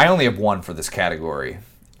extras. I only have one for this category,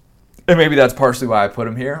 and maybe that's partially why I put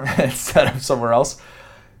him here instead of somewhere else.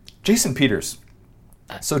 Jason Peters.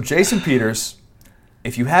 So Jason Peters,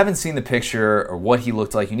 if you haven't seen the picture or what he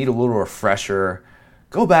looked like, you need a little refresher.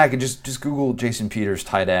 Go back and just Google Jason Peters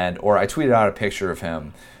tight end, or I tweeted out a picture of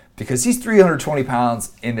him. Because he's 320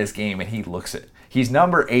 pounds in this game, and he looks it. He's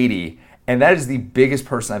number 80, and that is the biggest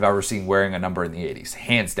person I've ever seen wearing a number in the 80s.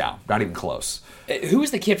 Hands down. Not even close. Who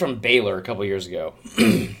was the kid from Baylor a couple years ago?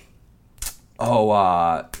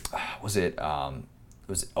 Was it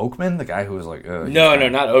Oakman? The guy who was like... No,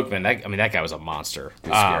 not Oakman. That guy was a monster. He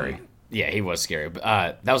was scary. Yeah, he was scary.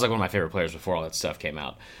 That was like one of my favorite players before all that stuff came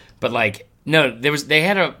out. But like, no, they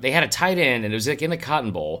had a tight end, and it was like in the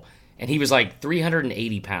Cotton Bowl, and he was like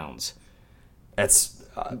 380 pounds. That's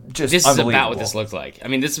just This is unbelievable. about what this looked like. I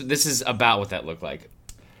mean, this is about what that looked like.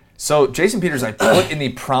 So Jason Peters, I put in the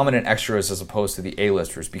prominent extras as opposed to the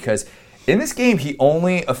A-listers because in this game, he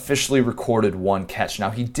only officially recorded 1 catch. Now,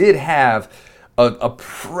 he did have a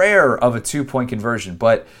prayer of a 2-point conversion.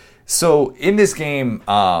 But so in this game,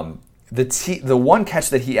 the 1 catch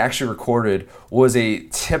that he actually recorded was a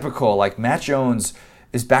typical, like Matt Jones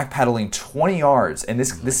is backpedaling 20 yards, and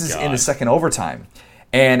this is in the second overtime.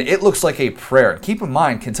 And it looks like a prayer. Keep in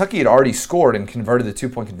mind, Kentucky had already scored and converted the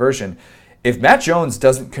 2-point conversion. If Matt Jones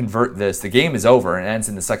doesn't convert this, the game is over and ends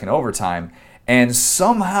in the second overtime. And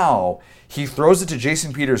somehow he throws it to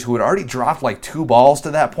Jason Peters, who had already dropped like 2 balls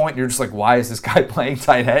to that point. And you're just like, why is this guy playing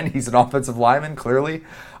tight end? He's an offensive lineman, clearly.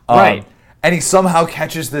 Right. And he somehow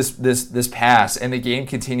catches this pass, and the game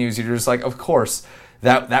continues. You're just like, of course,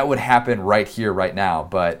 that would happen right here, right now.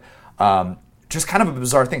 But just kind of a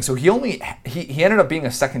bizarre thing. So he ended up being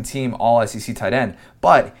a second-team All-SEC tight end,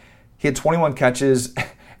 but he had 21 catches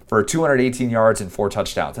for 218 yards and 4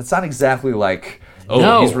 touchdowns. That's not exactly like,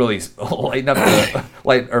 he's really lighting up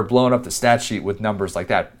blowing up the stat sheet with numbers like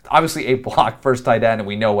that. Obviously, a block first tight end, and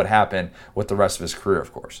we know what happened with the rest of his career,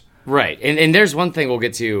 of course. Right, and there's one thing we'll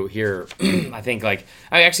get to here. I think it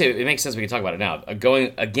makes sense we can talk about it now.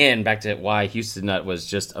 Going again back to why Houston Nutt was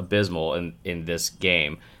just abysmal in this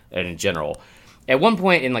game and in general. At one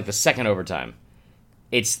point in like the second overtime,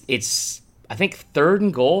 it's I think 3rd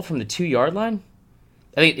and goal from the 2-yard line.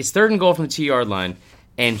 I think it's 3rd and goal from the 2-yard line,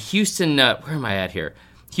 and Houston Nutt. Where am I at here?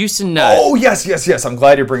 Houston Nutt. Oh yes. I'm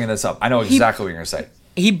glad you're bringing this up. I know exactly what you're going to say.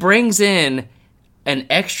 He brings in an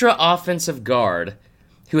extra offensive guard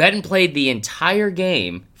who hadn't played the entire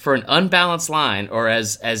game for an unbalanced line, or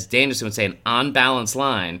as Danielson would say, an unbalanced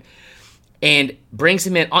line, and brings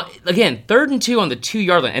him in, again, 3rd and 2 on the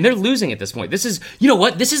 2-yard line, and they're losing at this point. This is, you know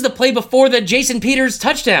what, this is the play before the Jason Peters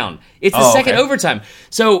touchdown. It's the second overtime.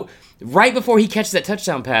 So right before he catches that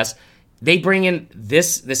touchdown pass, they bring in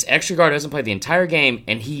this extra guard who hasn't played the entire game,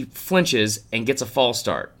 and he flinches and gets a false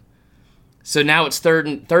start. So now it's third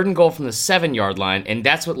and goal from the 7-yard line, and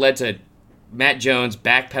that's what led to Matt Jones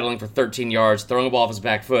backpedaling for 13 yards, throwing a ball off his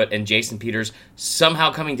back foot, and Jason Peters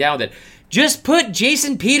somehow coming down with it. Just put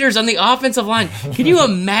Jason Peters on the offensive line. Can you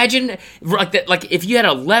imagine like if you had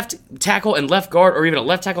a left tackle and left guard, or even a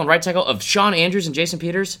left tackle and right tackle of Sean Andrews and Jason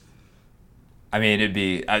Peters? I mean, it'd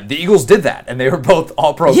be the Eagles did that, and they were both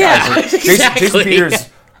all-pro guys. Yeah, exactly.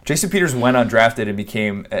 Jason Peters went undrafted and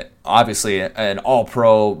became obviously an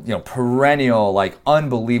all-pro, perennial, like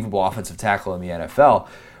unbelievable offensive tackle in the NFL.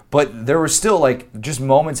 But there were still like just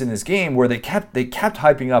moments in this game where they kept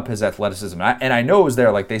hyping up his athleticism, and I know it was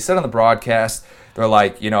there. Like they said on the broadcast, they're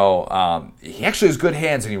like, he actually has good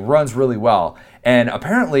hands and he runs really well. And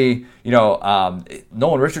apparently,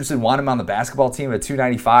 Nolan Richardson wanted him on the basketball team at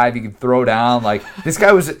 295. He could throw down. Like this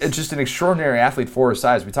guy was just an extraordinary athlete for his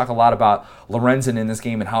size. We talk a lot about Lorenzen in this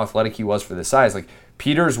game and how athletic he was for the size. Like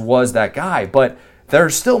Peters was that guy, but there are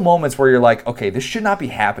still moments where you're like, okay, this should not be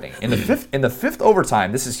happening. In the fifth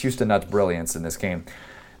overtime, this is Houston Nutt's brilliance in this game.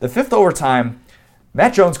 The fifth overtime,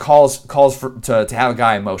 Matt Jones calls to have a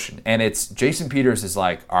guy in motion, and it's Jason Peters is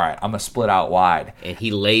like, all right, I'm going to split out wide. And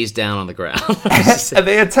he lays down on the ground. And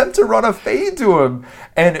they attempt to run a fade to him,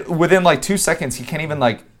 and within like 2 seconds, he can't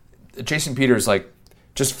even Jason Peters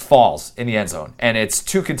just falls in the end zone. And it's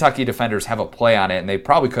two Kentucky defenders have a play on it, and they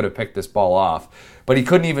probably could have picked this ball off. But he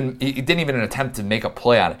didn't even attempt to make a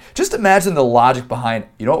play on it. Just imagine the logic behind,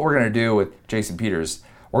 what we're going to do with Jason Peters?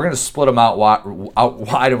 We're going to split him out wide,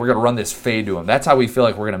 and we're going to run this fade to him. That's how we feel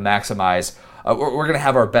like we're going to maximize. We're going to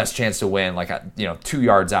have our best chance to win, 2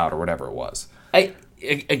 yards out or whatever it was.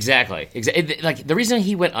 Exactly. Like the reason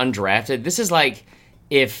he went undrafted, this is like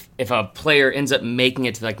if a player ends up making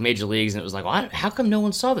it to major leagues and it was like, well, how come no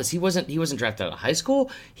one saw this? He wasn't drafted out of high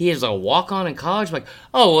school. He was a walk-on in college. Like,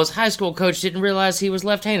 his high school coach didn't realize he was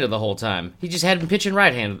left-handed the whole time. He just had him pitching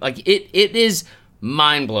right-handed. Like it is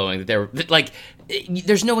mind-blowing that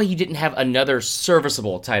there's no way you didn't have another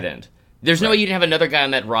serviceable tight end. There's no way you didn't have another guy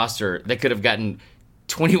on that roster that could have gotten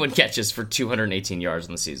 21 catches for 218 yards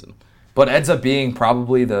in the season. But ends up being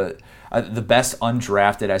probably the best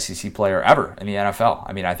undrafted SEC player ever in the NFL.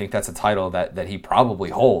 I mean, I think that's a title that he probably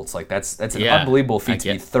holds. Like that's an unbelievable feat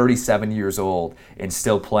to be 37 years old and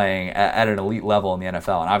still playing at an elite level in the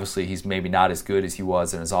NFL. And obviously, he's maybe not as good as he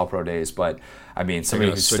was in his All-Pro days, but I mean,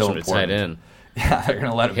 somebody who's still important. Tight end. Yeah, they're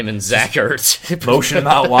gonna let him and Zach Ertz motion him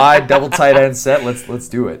out wide, double tight end set. Let's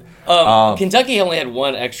do it. Kentucky only had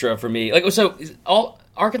one extra for me.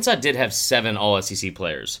 Arkansas did have 7 All SEC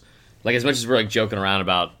players. Like as much as we're joking around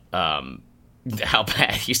about how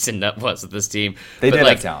bad Houston Nutt was with this team, they did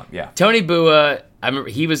have talent. Yeah, Tony Bua, I remember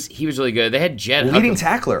he was really good. They had Jed leading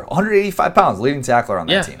tackler, 185 pounds, leading tackler on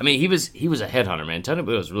that team. I mean he was a headhunter, man. Tony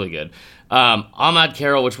Bua was really good. Ahmad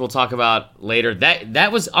Carroll, which we'll talk about later.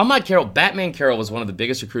 That was Ahmad Carroll. Batman Carroll was one of the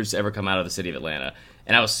biggest recruits to ever come out of the city of Atlanta,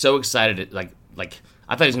 and I was so excited. I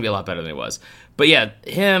thought he was gonna be a lot better than he was. But yeah,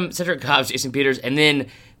 him, Cedric Cobbs, Jason Peters, and then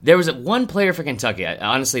there was one player for Kentucky.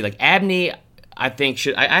 Honestly, Abney, I think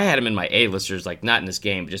I had him in my A-listers, not in this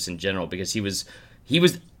game, but just in general, because he was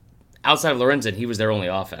outside of Lorenzen, he was their only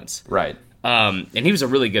offense. Right. And he was a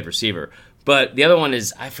really good receiver. But the other one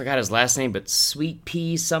is, I forgot his last name, but Sweet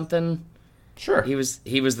Pea something. Sure. He was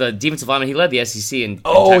the defensive lineman. He led the SEC in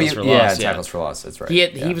tackles for loss. Tackles for loss. That's right.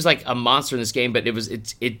 He was a monster in this game, but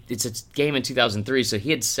it's a game in 2003, so he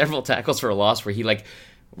had several tackles for a loss where he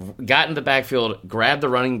got in the backfield, grabbed the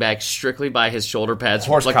running back strictly by his shoulder pads,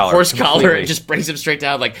 horse collar, and just brings him straight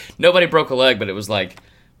down. Nobody broke a leg, but it was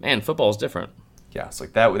man, football is different. Yeah, it's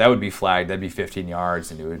that would be flagged. That'd be 15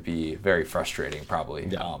 yards, and it would be very frustrating, probably.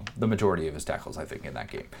 Yeah. The majority of his tackles, I think, in that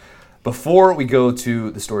game. Before we go to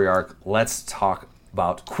the story arc, let's talk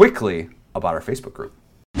quickly about our Facebook group.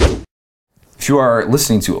 If you are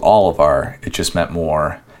listening to all of our It Just Meant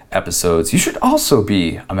More episodes, you should also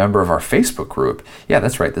be a member of our Facebook group. Yeah,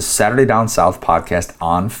 that's right, the Saturday Down South podcast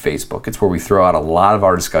on Facebook. It's where we throw out a lot of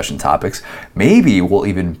our discussion topics. Maybe we'll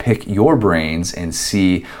even pick your brains and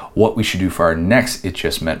see what we should do for our next It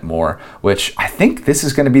Just Meant More, which I think this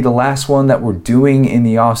is going to be the last one that we're doing in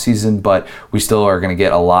the off season, but we still are going to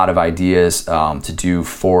get a lot of ideas to do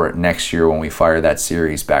for next year when we fire that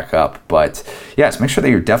series back up. But yes, make sure that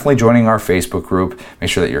you're definitely joining our Facebook group. Make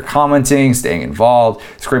sure that you're commenting, staying involved.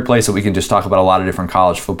 It's a great place that we can just talk about a lot of different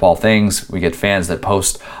college football things. We get fans that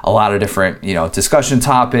post a lot of different, discussion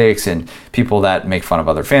topics, and people that make fun of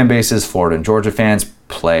other fan bases. Florida and Georgia fans,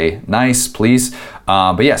 play nice, please.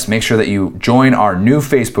 But yes, make sure that you join our new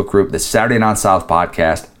Facebook group, the Saturday Down South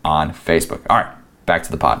podcast on Facebook. All right, back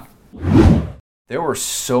to the pod. There were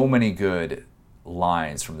so many good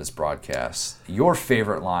lines from this broadcast. Your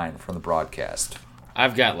favorite line from the broadcast?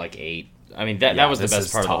 I've got 8. I mean, that was the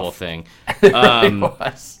best part of the whole thing. It really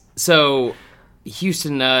was. So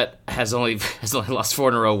Houston Nutt has only lost 4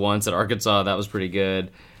 in a row once at Arkansas. That was pretty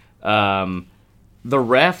good. The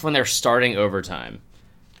ref, when they're starting overtime,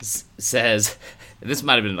 says, this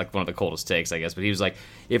might have been one of the coldest takes, I guess, but he was like,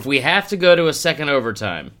 if we have to go to a second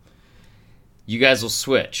overtime, you guys will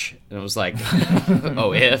switch. And it was like,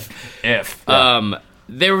 oh, if. If. Yeah.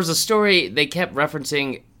 There was a story they kept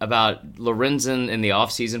referencing about Lorenzen in the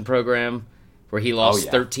offseason program where he lost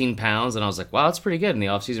 13 pounds, and I was like, wow, that's pretty good in the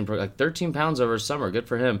offseason program. Like 13 pounds over summer, good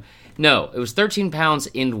for him. No, it was 13 pounds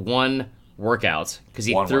in one workout because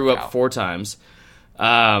he threw up 4 times.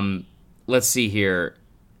 Let's see here.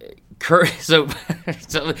 Curry. So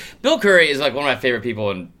Bill Curry is like one of my favorite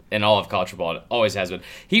people in all of college football. It always has been.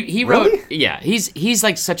 He wrote, really? Yeah. He's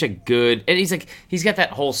like such a good, and he's got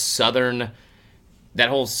that whole Southern,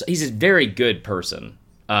 he's a very good person.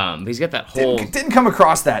 He's got that whole. Didn't come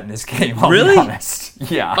across that in this game. I'll really? Be honest.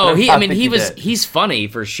 Yeah. Oh, he's funny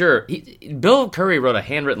for sure. Bill Curry wrote a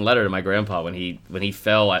handwritten letter to my grandpa when he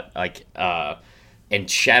fell at and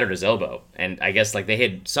shattered his elbow. And I guess like they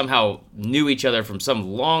had somehow knew each other from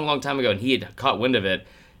some long, long time ago, and he had caught wind of it,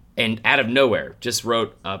 and out of nowhere just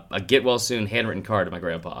wrote a get well soon handwritten card to my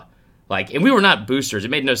grandpa. Like, and we were not boosters.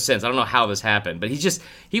 It made no sense. I don't know how this happened, but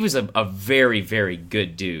he was a very, very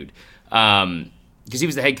good dude. Because he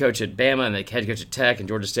was the head coach at Bama and the head coach at Tech and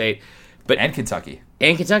Georgia State, and Kentucky,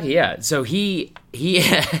 yeah. So he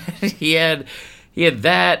had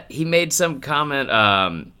that. He made some comment.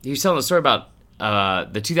 He was telling a story about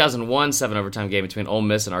the 2001 7 overtime game between Ole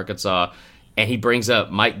Miss and Arkansas, and he brings up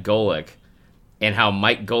Mike Golick and how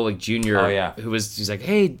Mike Golick Jr. He's like,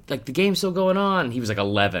 hey, like the game's still going on. He was like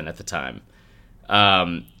 11 at the time.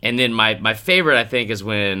 And then my favorite, I think, is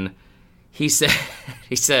when he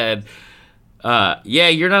said. Yeah,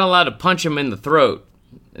 you're not allowed to punch him in the throat,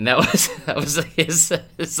 and that was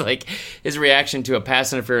his reaction to a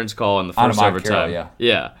pass interference call in the first overtime.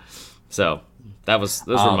 Yeah. So those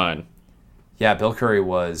were mine. Yeah, Bill Curry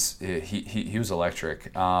was he was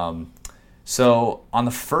electric. So on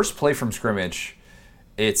the first play from scrimmage,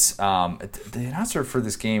 it's the announcer for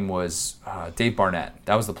this game was Dave Barnett.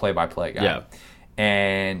 That was the play-by-play guy. Yeah,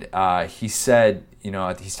 and he said,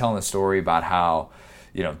 he's telling a story about how.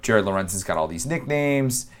 Jared Lorenzen's got all these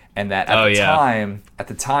nicknames, and that at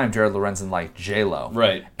the time, Jared Lorenzen liked J-Lo.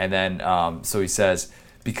 Right. And then, so he says,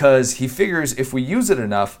 because he figures if we use it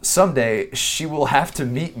enough, someday she will have to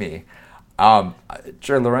meet me.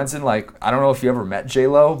 Jared Lorenzen, I don't know if you ever met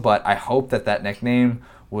J-Lo, but I hope that nickname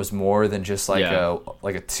was more than just a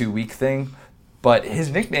 2-week thing. But his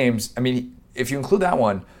nicknames, I mean, if you include that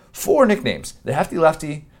one, 4 nicknames: the Hefty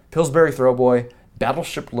Lefty, Pillsbury Throwboy,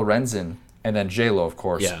 Battleship Lorenzen, and then J-Lo, of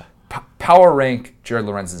course. Yeah. Power rank Jared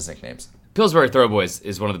Lorenzen's nicknames. Pillsbury Throwboy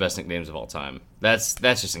is one of the best nicknames of all time. That's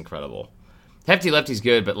just incredible. Hefty Lefty's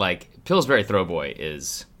good, but Pillsbury Throwboy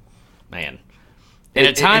is, man. In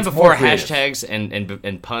a time before hashtags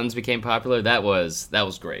and puns became popular, that was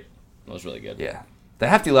great. That was really good. Yeah. The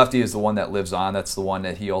Hefty Lefty is the one that lives on. That's the one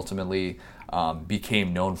that he ultimately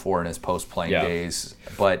became known for in his post-playing days.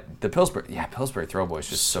 But the Pillsbury Throwboy is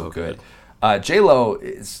just so good. J-Lo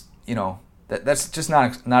is, that's just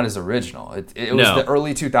not as original. It was the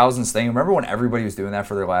early 2000s thing. Remember when everybody was doing that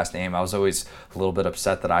for their last name? I was always a little bit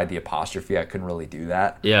upset that I had the apostrophe. I couldn't really do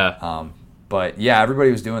that. Yeah. But yeah,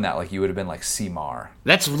 everybody was doing that. Like you would have been like C-Mar.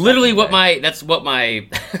 That's literally what my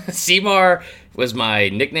C-Mar was my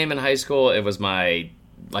nickname in high school. It was my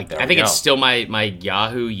I think it's still my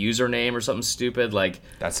Yahoo username or something stupid.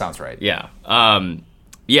 That sounds right. Yeah. I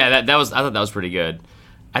thought that was pretty good.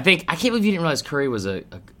 I can't believe you didn't realize Curry was a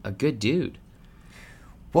good dude.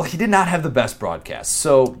 Well, he did not have the best broadcast.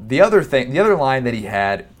 So the other line that he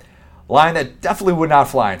had, line that definitely would not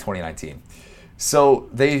fly in 2019. So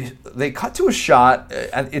they cut to a shot.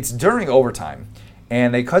 It's during overtime,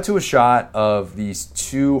 and they cut to a shot of these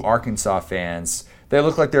 2 Arkansas fans. They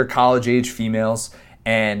look like they're college-age females,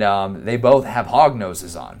 and they both have hog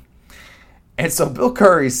noses on. And so Bill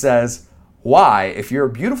Curry says, why, if you're a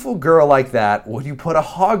beautiful girl like that, would you put a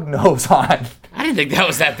hog nose on? I didn't think that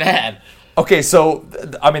was that bad. Okay, so,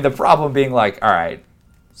 I mean, the problem being all right,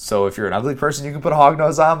 so if you're an ugly person, you can put a hog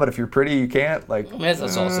nose on, but if you're pretty, you can't?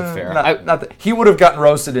 That's also fair. He would have gotten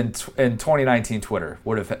roasted in 2019 Twitter.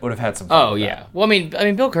 Would have had some fun with that. Well, I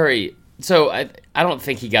mean, Bill Curry, so I don't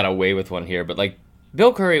think he got away with one here, but,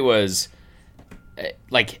 Bill Curry was,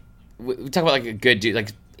 we talk about, a good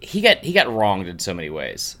dude. He got wronged in so many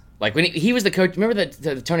ways. When he was the coach, remember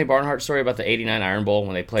the Tony Barnhart story about the 89 Iron Bowl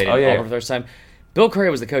when they played in Auburn for the first time? Bill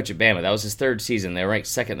Curry was the coach at Bama. That was his 3rd season. They were ranked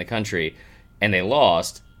 2nd in the country, and they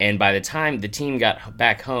lost. And by the time the team got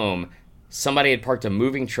back home, somebody had parked a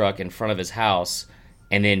moving truck in front of his house,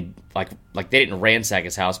 and then, they didn't ransack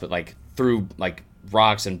his house, but, threw,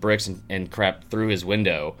 rocks and bricks and crap through his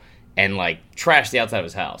window and, trashed the outside of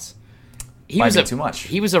his house. Too much.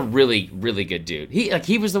 He was a really, really good dude.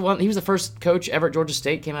 He was the first coach ever at Georgia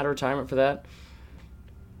State, came out of retirement for that.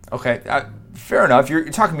 Okay, fair enough. You're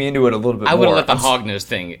talking me into it a little bit more. I would have let the hog nose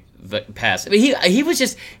thing pass. I mean,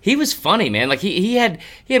 he was funny, man. Like he had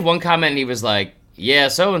one comment and he was like, yeah,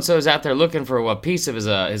 so and so is out there looking for a piece of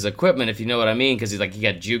his equipment, if you know what I mean, because he got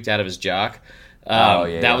juked out of his jock.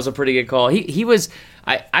 That was a pretty good call. He was.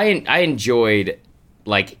 I enjoyed,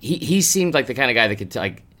 like he seemed like the kind of guy that could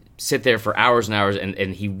like sit there for hours and hours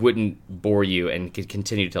and he wouldn't bore you and could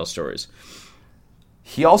continue to tell stories.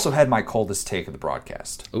 He also had my coldest take of the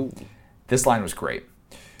broadcast. Ooh. This line was great.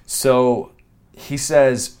 So he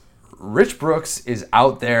says, Rich Brooks is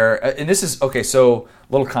out there, and this is, okay, so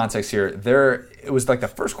little context here. It was like the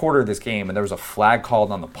first quarter of this game, and there was a flag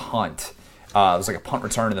called on the punt. It was like a punt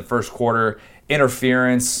return in the first quarter.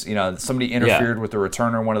 Interference, somebody interfered with the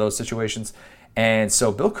returner in one of those situations. And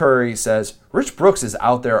so Bill Curry says, Rich Brooks is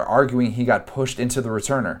out there arguing he got pushed into the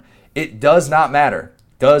returner. It does not matter.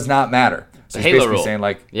 Does not matter. So he's basically saying,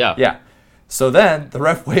 like, yeah. So then the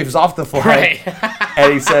ref waves off the flag,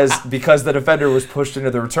 and he says, because the defender was pushed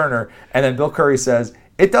into the returner, and then Bill Curry says,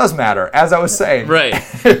 it does matter, as I was saying. Right.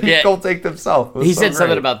 Don't take himself. He said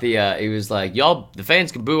something about he was like, y'all, the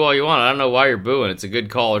fans can boo all you want. I don't know why you're booing. It's a good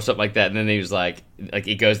call or something like that. And then he was like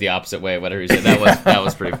it goes the opposite way, whatever he said. That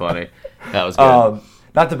was pretty funny. That was good.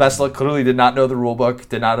 Not the best look. Clearly did not know the rule book.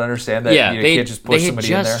 Did not understand that you can't just push somebody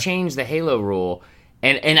in there. They had just changed the Halo rule.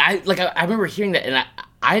 And I remember hearing that, and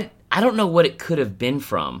I don't know what it could have been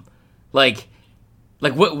from. Like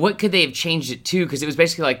what could they have changed it to? Because it was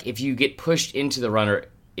basically like if you get pushed into the runner,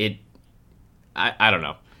 I don't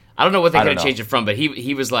know. I don't know what they could have changed it from, but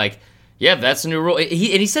he was like, yeah, that's the new rule.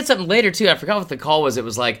 He said something later too. I forgot what the call was. It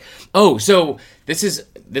was like, oh, so this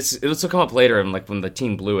will come up later, and like when the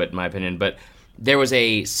team blew it, in my opinion. But there was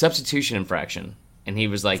a substitution infraction. And he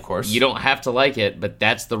was like, of course, you don't have to like it, but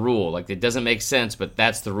that's the rule. Like, it doesn't make sense, but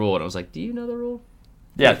that's the rule. And I was like, do you know the rule?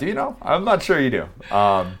 Yeah, do you know? I'm not sure you do.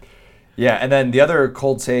 Yeah, and then the other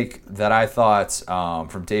cold take that I thought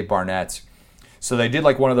from Dave Barnett, so they did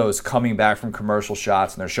like one of those coming back from commercial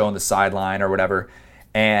shots, and they're showing the sideline or whatever.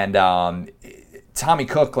 And Tommy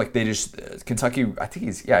Cook, like they just, Kentucky, I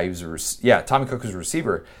think Tommy Cook was a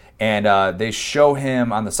receiver. And they show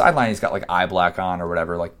him on the sideline, he's got like eye black on or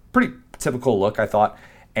whatever, like pretty typical look, I thought.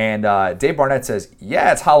 And Dave Barnett says,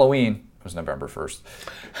 yeah, it's Halloween. It was November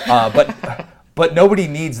 1st. But nobody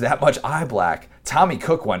needs that much eye black. Tommy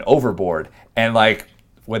Cook went overboard. And like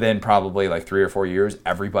within probably like 3 or 4 years,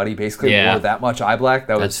 everybody basically wore that much eye black.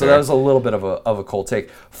 That was a little bit of a cold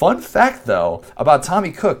take. Fun fact, though, about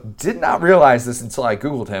Tommy Cook, did not realize this until I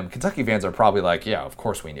Googled him. Kentucky fans are probably like, yeah, of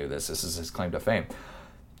course we knew this. This is his claim to fame.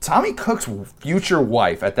 Tommy Cook's future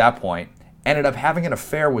wife at that point ended up having an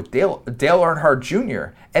affair with Dale Earnhardt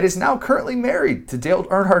Jr. and is now currently married to Dale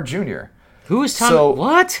Earnhart Jr. Who is Tommy?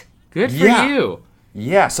 What? Good for you.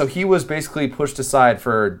 Yeah, so he was basically pushed aside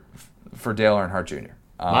for Dale Earnhardt Jr.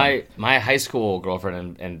 My high school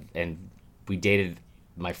girlfriend and we dated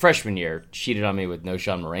my freshman year, cheated on me with No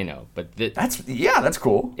Sean Moreno, but that's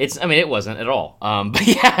cool. It wasn't at all. But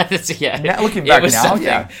yeah, looking back now,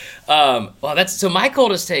 yeah. Well, so my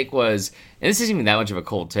coldest take was, and this isn't even that much of a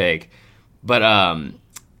cold take, but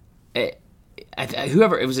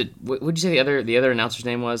whoever it was, what did you say the other announcer's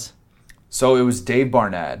name was? So it was Dave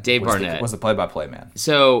Barnett. Was the play-by-play man.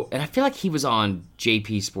 So, and I feel like he was on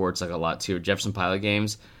JP Sports like a lot too, Jefferson Pilot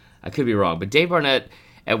games. I could be wrong, but Dave Barnett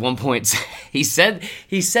at one point he said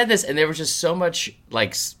this, and there was just so much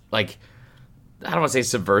like I don't want to say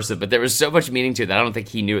subversive, but there was so much meaning to it that I don't think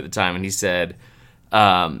he knew at the time. And he said,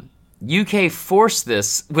 UK forced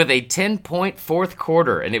this with a 10-point fourth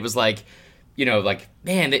quarter, and it was like, like,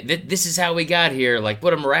 man, this is how we got here. Like,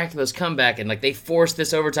 what a miraculous comeback, and like they forced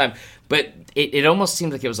this overtime. But it almost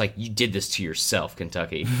seemed like it was like, you did this to yourself,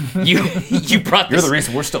 Kentucky. You brought this. You're the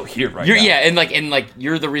reason we're still here right now. Yeah, and like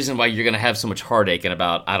you're the reason why you're gonna have so much heartache in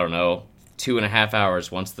about, I don't know, 2.5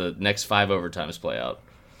 hours once the next 5 overtimes play out.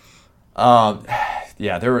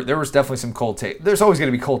 Yeah, there was definitely some cold take. There's always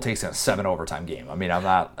going to be cold takes in a 7 overtime game. I mean, I'm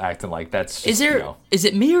not acting like that's. Is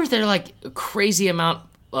it me, or is there like a crazy amount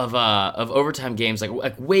of overtime games,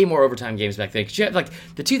 like way more overtime games back then? Because you have like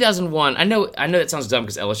the 2001. I know that sounds dumb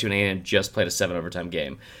because LSU and A&M just played a 7 overtime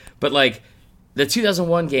game, but like the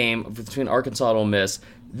 2001 game between Arkansas and Ole Miss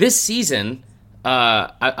this season,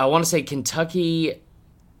 I want to say Kentucky.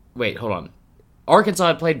 Wait, hold on. Arkansas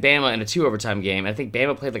had played Bama in a 2 overtime game. I think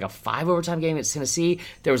Bama played like a 5 overtime game against Tennessee.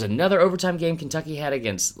 There was another overtime game Kentucky had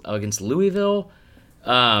against Louisville.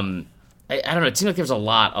 I don't know. It seemed like there was a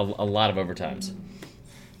lot of overtimes.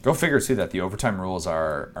 Go figure too that the overtime rules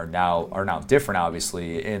are now different,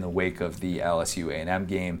 obviously, in the wake of the LSU A&M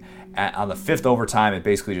game. On the fifth overtime, it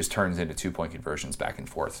basically just turns into 2-point conversions back and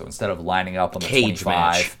forth. So instead of lining up on the Cage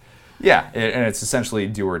 25, match. and it's essentially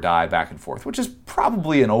do or die back and forth, which is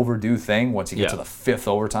probably an overdue thing once you get to the fifth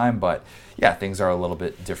overtime. But yeah, things are a little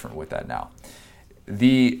bit different with that now.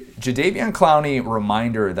 The Jadeveon Clowney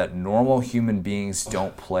reminder that normal human beings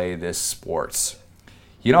don't play this sports.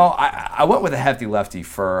 You know, I went with a hefty lefty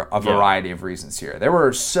for a variety of reasons here. There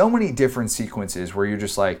were so many different sequences where you're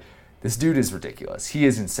just like, this dude is ridiculous. He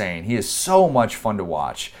is insane. He is so much fun to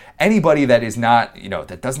watch. Anybody that is not,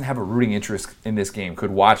 that doesn't have a rooting interest in this game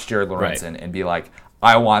could watch Jared Lorenzen and be like,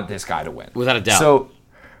 I want this guy to win. Without a doubt.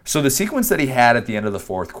 So the sequence that he had at the end of the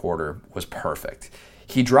fourth quarter was perfect.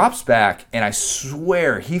 He drops back, and I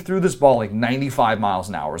swear he threw this ball like 95 miles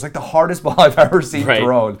an hour. It's like the hardest ball I've ever seen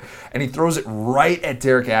thrown. And he throws it right at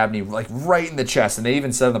Derek Abney, like right in the chest. And they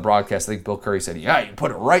even said on the broadcast, I think Bill Curry said, yeah, you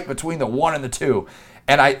put it right between the 1 and the 2.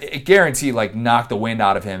 And I guarantee, knocked the wind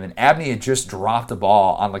out of him. And Abney had just dropped the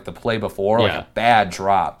ball on, the play before, like a bad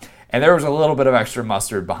drop. And there was a little bit of extra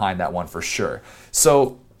mustard behind that one for sure.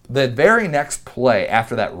 So the very next play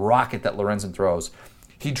after that rocket that Lorenzen throws,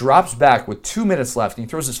 he drops back with 2 minutes left, and he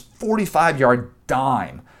throws this 45-yard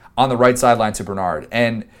dime on the right sideline to Bernard.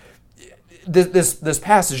 And this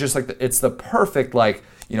pass is just it's the perfect,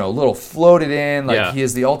 little floated in. He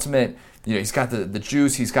is the ultimate, he's got the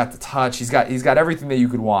juice, he's got the touch, he's got everything that you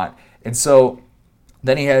could want. And so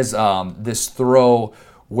then he has this throw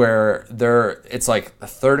where it's like a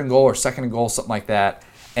 3rd and goal or 2nd and goal, something like that.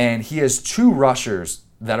 And he has 2 rushers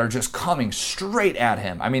that are just coming straight at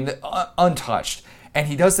him. I mean, untouched. And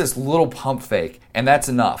he does this little pump fake, and that's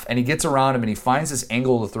enough. And he gets around him, and he finds this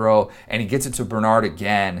angle to throw, and he gets it to Bernard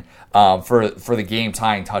again for the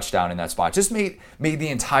game-tying touchdown in that spot. Just made the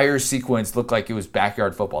entire sequence look like it was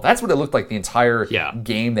backyard football. That's what it looked like the entire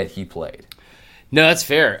game that he played. No, that's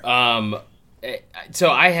fair.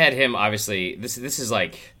 So I had him, obviously, this is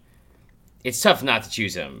it's tough not to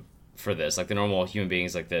choose him for this. The normal human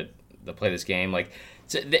beings that play this game.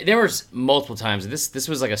 So there was multiple times, this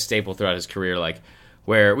was a staple throughout his career,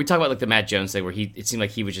 where we talk about the Matt Jones thing, where it seemed like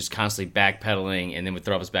he was just constantly backpedaling and then would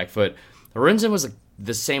throw off his back foot. Lorenzen was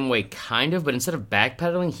the same way, kind of, but instead of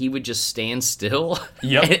backpedaling, he would just stand still.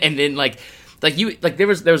 Yep. and then there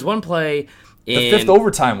was one play in the fifth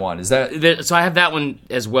overtime one. Is that so? I have that one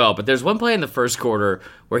as well, but there's one play in the first quarter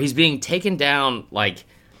where he's being taken down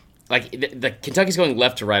the Kentucky's going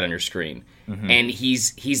left to right on your screen, and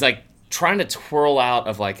he's trying to twirl out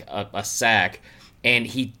of a sack, and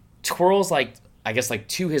he twirls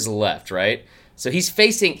to his left, right? So his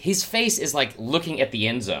face is looking at the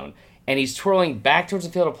end zone, and he's twirling back towards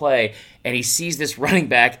the field of play, and he sees this running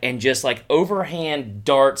back and just overhand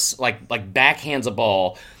darts, backhands a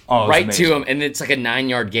ball right to him, and it's a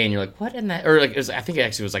 9-yard gain. You're like, what in that? Or I think it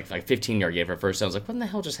actually was 15-yard gain for first. I was like, what in the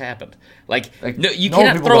hell just happened? No, you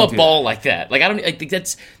cannot throw a ball like that. I think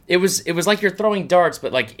that's it was like you're throwing darts,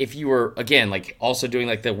 but if you were again also doing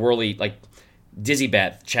the whirly dizzy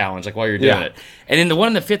bat challenge while you're doing it. And then the one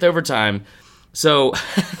in the fifth overtime. So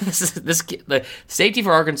the safety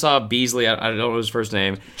for Arkansas, Beasley, I don't know his first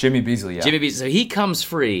name. Jimmy Beasley, yeah. Jimmy Beasley. So he comes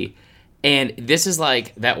free, and this is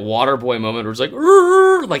that water boy moment where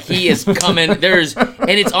it's he is coming. And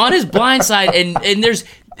it's on his blind side, and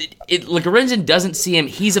Lorenzen doesn't see him.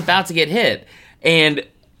 He's about to get hit, and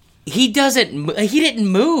he didn't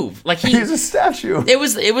move. He's a statue. It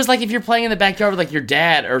was like if you're playing in the backyard with your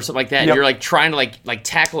dad or something like that, and you're trying to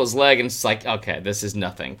tackle his leg, and it's okay, this is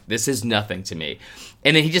nothing. This is nothing to me.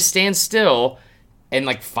 And then he just stands still and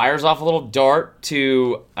fires off a little dart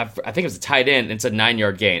to I think it was a tight end, and it's a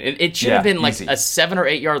 9-yard gain. It should have been easy. A 7 or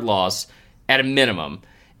 8 yard loss at a minimum.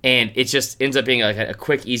 And it just ends up being a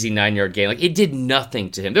quick, easy 9-yard gain. It did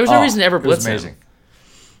nothing to him. There was no reason to ever blitz him.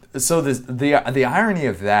 So the irony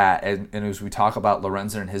of that, and as we talk about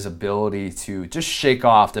Lorenzen and his ability to just shake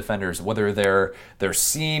off defenders, whether they're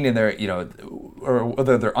seen and they're or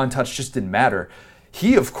whether they're untouched, just didn't matter.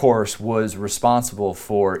 He, of course, was responsible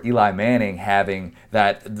for Eli Manning having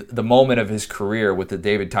the moment of his career with the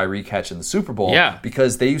David Tyree catch in the Super Bowl. Yeah.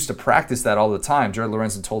 Because they used to practice that all the time. Jared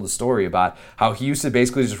Lorenzen told the story about how he used to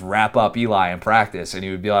basically just wrap up Eli in practice, and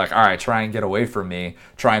he would be like, all right, try and get away from me,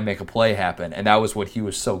 try and make a play happen. And that was what he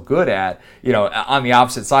was so good at, on the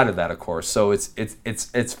opposite side of that, of course. So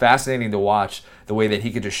it's fascinating to watch the way that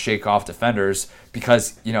he could just shake off defenders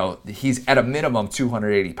because, he's at a minimum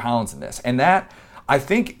 280 pounds in this. And that, I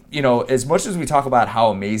think, as much as we talk about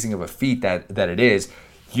how amazing of a feat that it is,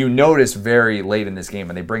 you notice very late in this game,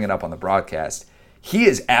 and they bring it up on the broadcast, He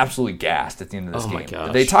is absolutely gassed at the end of this game. My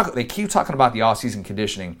gosh. They keep talking about the offseason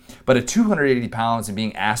conditioning, but at 280 pounds and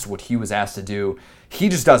being asked what he was asked to do, he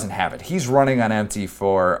just doesn't have it. He's running on empty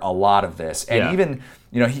for a lot of this. And even,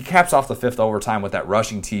 he caps off the 5th overtime with that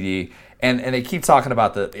rushing TD. And they keep talking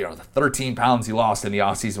about the 13 pounds he lost in the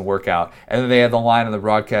offseason workout. And then they had the line on the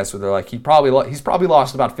broadcast where they're like, he's probably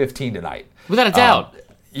lost about 15 tonight. Without a doubt.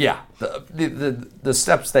 The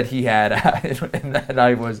steps that he had in that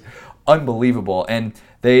night was unbelievable. And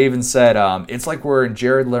they even said it's like we're in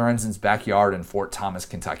Jared Lorenzen's backyard in Fort Thomas,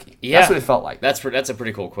 Kentucky. That's what it felt like. That's a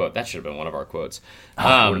pretty cool quote. That should have been one of our quotes. Would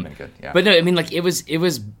have been good. Yeah. But no, I mean, like it was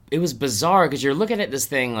bizarre because you're looking at this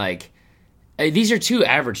thing like these are two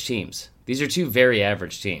average teams. These are two very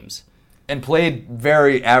average teams. And played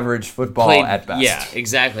very average football at best. Yeah,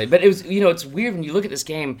 exactly. But it was it's weird when you look at this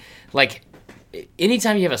game like.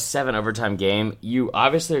 Anytime you have a 7 overtime game, you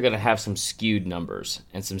obviously are going to have some skewed numbers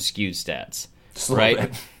and some skewed stats, right?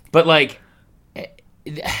 But like,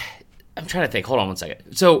 I'm trying to think. Hold on one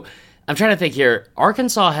second. So I'm trying to think here.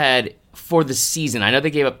 Arkansas had for the season, I know they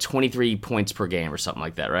gave up 23 points per game or something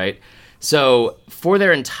like that, right? So for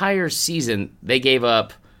their entire season, they gave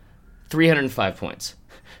up 305 posts.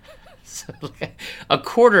 So a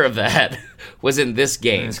quarter of that was in this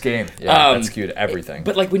game. Yeah, that skewed everything.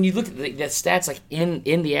 But like when you look at the stats, like in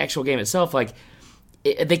the actual game itself, like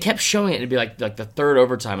they kept showing it to be like the 3rd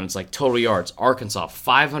overtime, and it's like total yards. Arkansas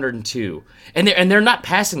 502, and they're not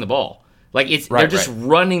passing the ball. Like they're just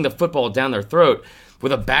running the football down their throat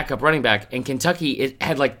with a backup running back. And Kentucky, it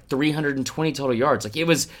had like 320 total yards. Like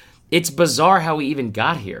it's bizarre how we even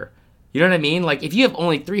got here. You know what I mean? Like, if you have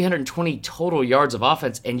only 320 total yards of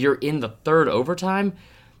offense and you're in the 3rd overtime,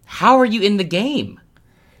 how are you in the game?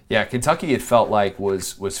 Yeah, Kentucky, it felt like,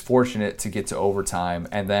 was fortunate to get to overtime,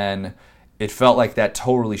 and then it felt like that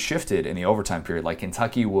totally shifted in the overtime period. Like,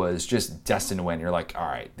 Kentucky was just destined to win. You're like, all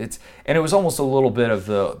right. And it was almost a little bit of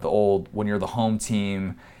the old, when you're the home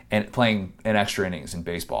team and playing in extra innings in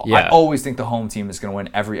baseball. Yeah. I always think the home team is going to win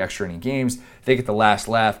every extra inning games. They get the last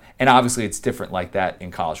laugh. And obviously it's different like that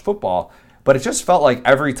in college football. But it just felt like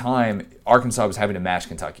every time Arkansas was having to match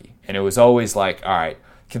Kentucky. And it was always like, all right,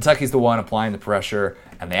 Kentucky's the one applying the pressure,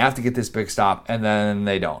 and they have to get this big stop, and then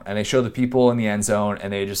they don't. And they show the people in the end zone,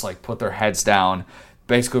 and they just like put their heads down,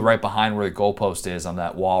 basically right behind where the goalpost is on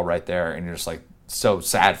that wall right there. And you're just like so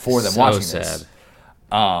sad for them watching this.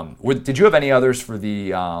 Did you have any others for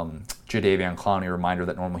the Jadeveon Clowney reminder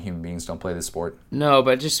that normal human beings don't play this sport? No,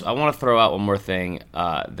 but I want to throw out one more thing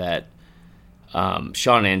that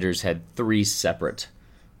Sean Andrews had 3 separate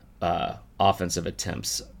offensive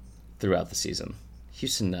attempts throughout the season.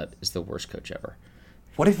 Houston Nutt is the worst coach ever.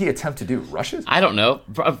 What did he attempt to do? Rushes? I don't know.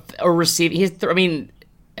 Or receive.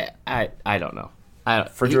 I don't know.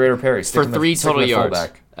 Refrigerator Perry for 3 total yards.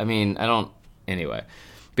 Fullback. I mean, I don't. Anyway.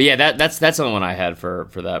 But yeah, that's the only one I had for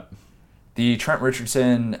that. The Trent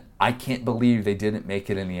Richardson, I can't believe they didn't make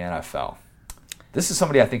it in the NFL. This is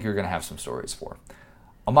somebody I think you're going to have some stories for.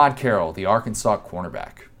 Ahmad Carroll, the Arkansas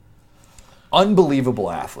cornerback.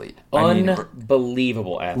 Unbelievable athlete.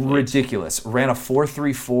 Unbelievable athlete. Ridiculous. Ran a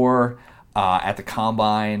 4.34 at the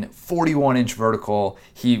combine, 41-inch vertical.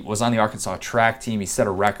 He was on the Arkansas track team. He set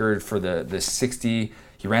a record for the 60.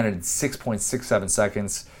 He ran it in 6.67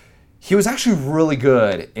 seconds. He was actually really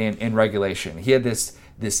good in regulation. He had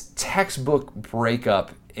this textbook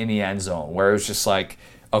breakup in the end zone where it was just like,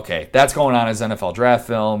 okay, that's going on as NFL draft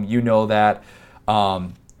film. You know that.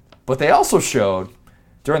 But they also showed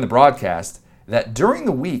during the broadcast that during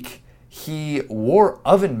the week he wore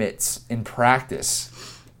oven mitts in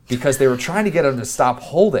practice because they were trying to get him to stop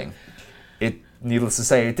holding. It, needless to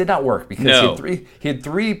say, it did not work because he had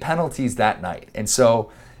 3 penalties that night. And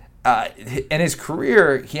so in his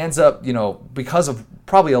career, he ends up, because of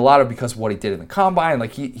what he did in the combine.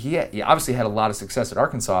 Like he obviously had a lot of success at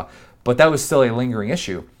Arkansas, but that was still a lingering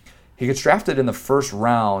issue. He gets drafted in the 1st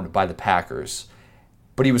round by the Packers,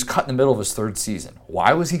 but he was cut in the middle of his 3rd season.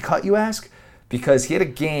 Why was he cut, you ask? Because he had a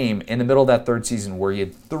game in the middle of that 3rd season where he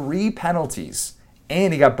had 3 penalties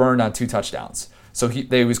and he got burned on 2 touchdowns. So he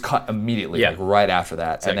was cut immediately, like right after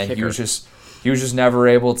that, and then he was just never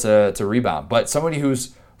able to rebound. But somebody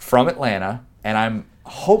who's from Atlanta, and I'm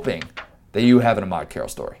hoping that you have an Ahmad Carroll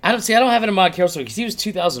story. I don't have an Ahmad Carroll story because he was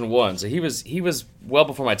 2001, so he was well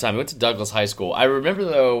before my time. He went to Douglas High School. I remember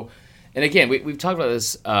though, and again we've talked about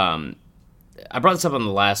this. I brought this up on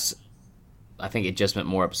the last, I think It Just Meant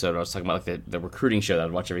More episode. I was talking about like the recruiting show that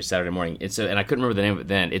I'd watch every Saturday morning. And I couldn't remember the name of it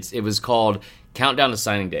then. It was called Countdown to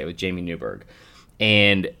Signing Day with Jamie Newberg,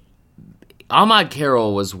 and Ahmad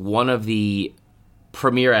Carroll was one of the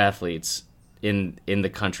premier athletes in the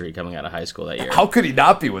country coming out of high school that year. How could he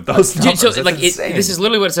not be with those numbers? Dude, so this is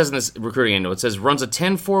literally what it says in this recruiting annual. It says runs a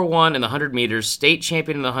 10.41 in the 100 meters, state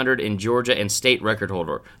champion in the 100 in Georgia, and state record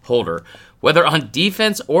holder. Whether on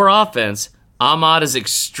defense or offense, Ahmad is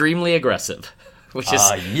extremely aggressive, which is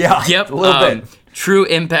a little bit true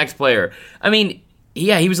impact player. I mean,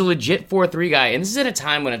 yeah, he was a legit 4.3 guy, and this is at a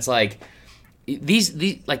time when it's like these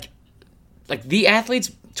the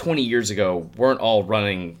athletes 20 years ago weren't all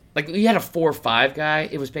running. Like, you had a 4.5 guy,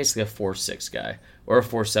 it was basically a 4.6 guy or a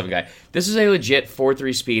 4.7 guy. This was a legit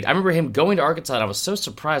 4.3 speed. I remember him going to Arkansas, and I was so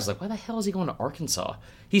surprised. Like, why the hell is he going to Arkansas?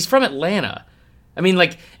 He's from Atlanta. I mean,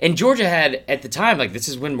 like, and Georgia had, at the time, like, this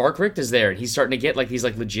is when Mark Richt is there, and he's starting to get, like, these,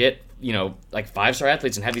 like, legit, you know, like, 5-star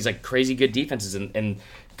athletes and have these, like, crazy good defenses and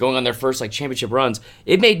going on their first, like, championship runs.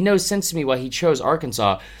 It made no sense to me why he chose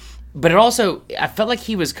Arkansas. But it also, I felt like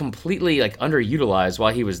he was completely, like, underutilized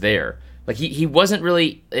while he was there. Like, he wasn't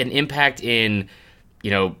really an impact in,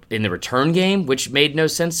 you know, in the return game, which made no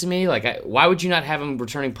sense to me. Like, why would you not have him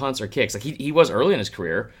returning punts or kicks? Like, he was early in his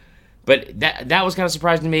career, but that was kind of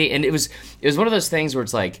surprising to me. And it was one of those things where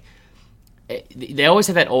it's like, they always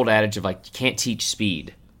have that old adage of, like, you can't teach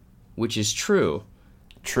speed, which is true.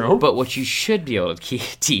 True. But what you should be able to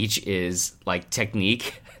teach is, like,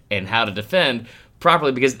 technique and how to defend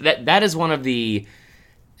properly, because that is one of the...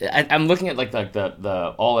 I'm looking at, like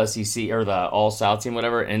the all SEC or the all South team,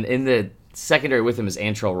 whatever, and in the secondary with him is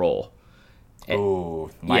Antrell Roll. Oh,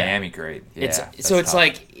 Miami great. Yeah, it's tough.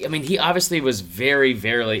 Like, I mean, he obviously was very,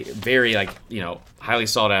 very, very, like, you know, highly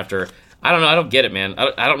sought after. I don't know. I don't get it, man.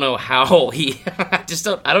 I don't know how he.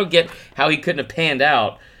 I don't get how he couldn't have panned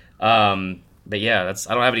out. But yeah,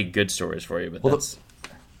 I don't have any good stories for you. But that's.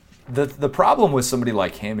 The problem with somebody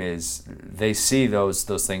like him is they see those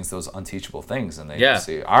things, those unteachable things, and they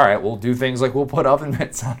see, all right, we'll do things like we'll put oven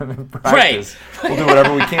mitts on him in practice. Right. We'll do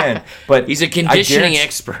whatever we can. But he's a conditioning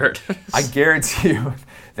expert. I guarantee you,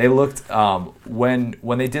 they looked when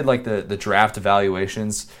they did like the draft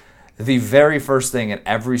evaluations. The very first thing in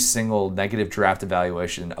every single negative draft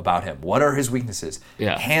evaluation about him, what are his weaknesses?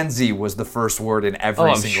 Yeah. Handsy was the first word in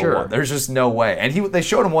every single one. There's just no way. And they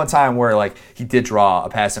showed him one time where, like, he did draw a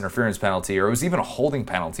pass interference penalty, or it was even a holding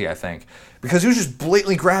penalty, I think, because he was just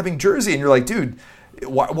blatantly grabbing jersey, and you're like, dude,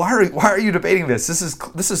 why are you debating this? This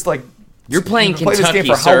is like, you're playing Kentucky, this game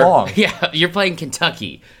for sir. How long? Yeah, you're playing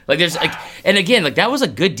Kentucky. Like, there's like, and again, like, that was a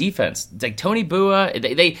good defense. It's like Tony Bua.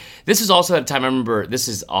 This is also at a time. I remember, this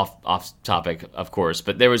is off topic, of course,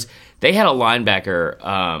 but they had a linebacker.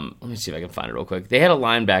 Let me see if I can find it real quick. They had a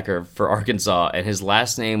linebacker for Arkansas, and his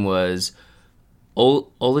last name was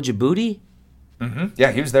Olajibuti. Mm-hmm.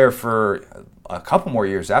 Yeah, he was there for a couple more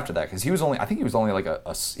years after that, because he was only like he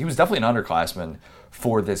was definitely an underclassman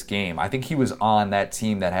for this game. I think he was on that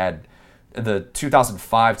team that had the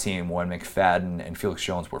 2005 team when McFadden and Felix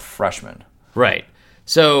Jones were freshmen. Right.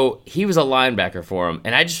 So he was a linebacker for him.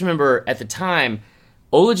 And I just remember at the time,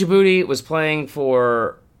 Olajibuti was playing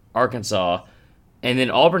for Arkansas, and then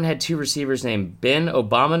Auburn had two receivers named Ben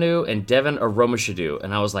Obamanu and Devin Aromashadu.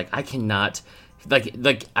 And I was like, I cannot...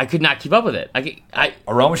 Like I could not keep up with it.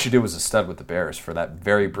 Aromashadu was a stud with the Bears for that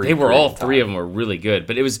very brief They were all time. Three of them were really good.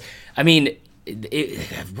 But it was... I mean...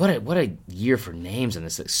 What a year for names in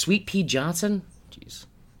this. Like, Sweet Pea Johnson? Jeez.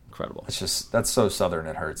 Incredible. That's so Southern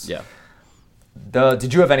it hurts. Yeah.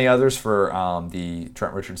 Did you have any others for the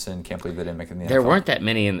Trent Richardson? Can't believe they didn't make it in the NFL. There weren't that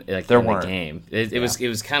many in the game. It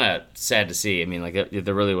was kind of sad to see. I mean, like,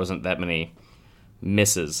 there really wasn't that many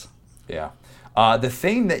misses. Yeah. The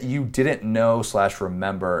thing that you didn't know /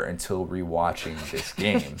 remember until rewatching this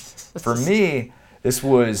game, for me, this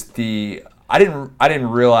was I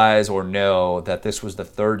didn't realize or know that this was the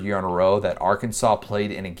third year in a row that Arkansas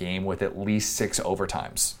played in a game with at least 6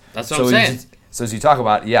 overtimes. That's what I'm saying. So as you talk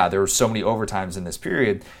about, there were so many overtimes in this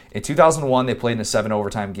period. In 2001, they played in a 7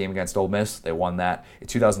 overtime game against Ole Miss. They won that. In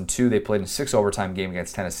 2002, they played in a 6 overtime game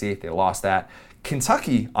against Tennessee. They lost that.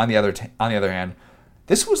 Kentucky, on the other hand,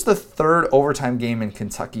 this was the 3rd overtime game in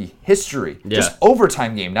Kentucky history. Yeah. Just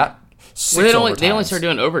overtime game, not 6 overtimes. They only started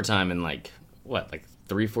doing overtime in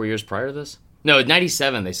 3-4 years prior to this? No, in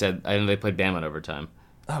 97 they said, I know they played Bama in overtime.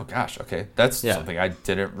 Oh gosh, okay, that's something I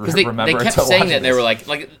didn't remember. They kept saying that. They were like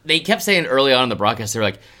they kept saying early on in the broadcast, they were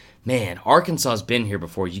like, "Man, Arkansas's been here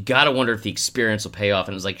before. You got to wonder if the experience will pay off."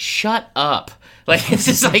 And it was like, "Shut up!" Like, this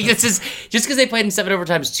is just because they played in 7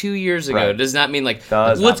 overtimes 2 years ago does not mean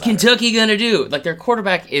what's Kentucky gonna do? Like, their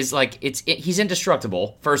quarterback is he's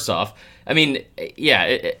indestructible. First off, I mean,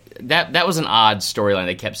 that was an odd storyline.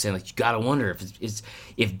 They kept saying, like, you got to wonder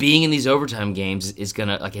if being in these overtime games is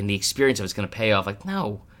gonna, like, and the experience of it's gonna pay off. Like,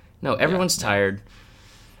 no, everyone's tired.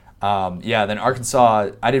 Then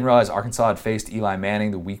Arkansas, I didn't realize Arkansas had faced Eli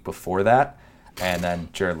Manning the week before that, and then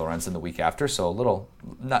Jared Lorenzen the week after, so a little,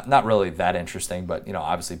 not really that interesting, but,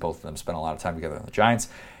 obviously both of them spent a lot of time together on the Giants.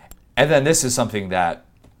 And then this is something that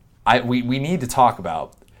we need to talk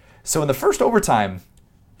about. So in the first overtime,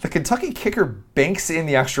 the Kentucky kicker banks in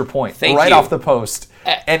the extra point off the post.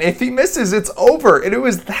 And if he misses, it's over. And it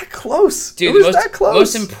was that close. Dude, it was that close.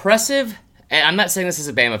 Most impressive, and I'm not saying this as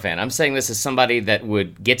a Bama fan. I'm saying this as somebody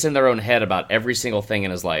that gets in their own head about every single thing in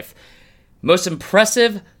his life. Most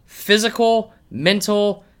impressive, physical,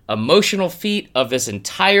 mental, emotional feat of this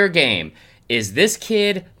entire game is this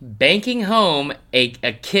kid banking home a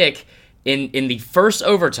kick in the first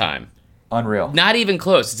overtime. Unreal. Not even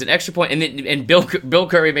close. It's an extra point. And Bill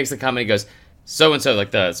Curry makes the comment, he goes, so-and-so,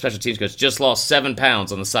 like the special teams coach, just lost 7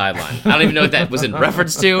 pounds on the sideline. I don't even know what that was in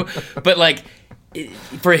reference to. But,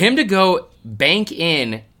 for him to go bank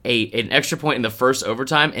in an extra point in the first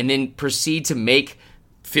overtime and then proceed to make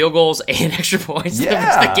field goals and extra points to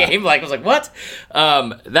the game, I was like, what?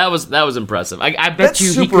 That was impressive. I bet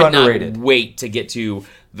you he could underrated. Not wait to get to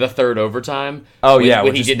the third overtime.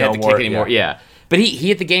 When he didn't have to kick anymore. Yeah. But he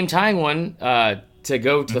hit the game tying one to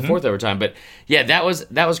go to the fourth overtime. But yeah, that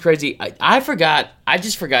was crazy. I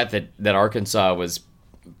just forgot that Arkansas was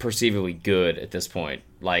perceivably good at this point.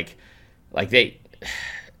 Like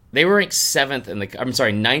they were ranked ninth in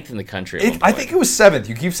the country. I think it was 7th.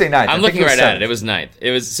 You keep saying 9th. I'm looking right at it. It was 9th.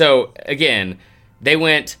 It was, so again, they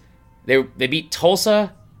beat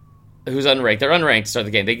Tulsa, who's unranked. They're unranked to start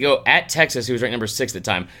the game. They go at Texas, who was ranked number 6 at the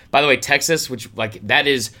time. By the way, Texas, which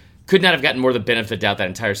could not have gotten more the benefit of the doubt that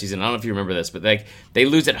entire season. I don't know if you remember this, but they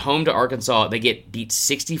lose at home to Arkansas. They get beat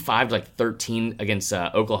 65-13 against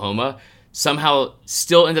Oklahoma. Somehow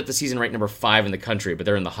still end up the season ranked number 5 in the country, but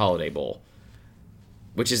they're in the Holiday Bowl.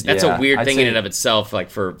 That's a weird thing in and of itself,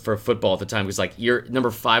 for football at the time, because you're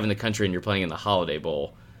number 5 in the country and you're playing in the Holiday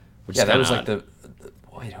Bowl. Which is that was odd.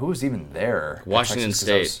 wait, who was even there? Washington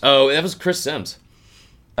State. That was Chris Sims.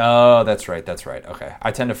 Oh, that's right. Okay.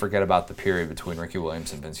 I tend to forget about the period between Ricky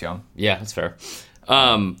Williams and Vince Young. Yeah, that's fair.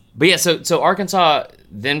 But yeah, so Arkansas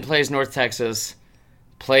then plays North Texas,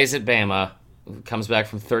 plays at Bama, comes back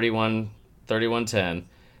from 31-10.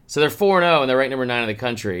 So they're 4-0 and they're ranked number 9 in the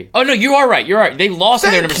country. Oh no, you are right. You're right. They lost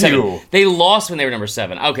when they were number 7. They lost when they were number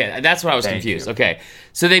 7. Okay, that's what I was confused. Okay,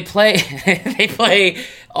 so they play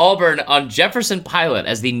Auburn on Jefferson Pilot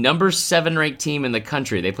as the number 7 ranked team in the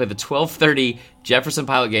country. They play the 12:30 Jefferson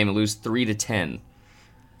Pilot game and lose 3-10.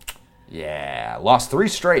 Yeah, lost 3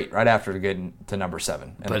 straight right after getting to number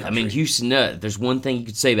 7. But I mean, Houston Nutt. There's one thing you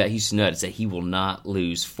could say about Houston Nutt is that he will not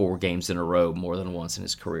lose 4 games in a row more than once in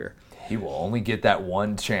his career. He will only get that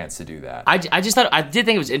one chance to do that. I just thought, I did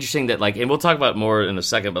think it was interesting that, and we'll talk about it more in a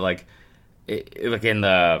second, but in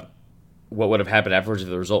the what would have happened afterwards if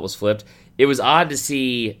the result was flipped, it was odd to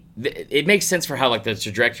see. It makes sense for how the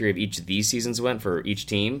trajectory of each of these seasons went for each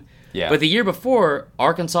team. Yeah. But the year before,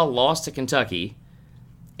 Arkansas lost to Kentucky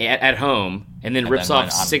at home and then rips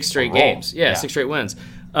off 6 straight games. Yeah, 6 straight wins.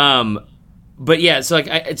 But yeah, so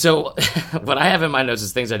so what I have in my notes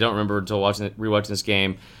is things I don't remember until rewatching this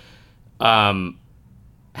game.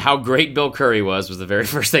 How great Bill Curry was the very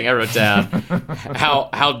first thing I wrote down.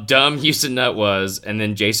 how dumb Houston Nutt was, and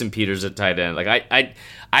then Jason Peters at tight end.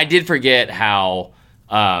 I did forget how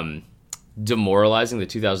demoralizing the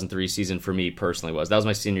 2003 season for me personally was. That was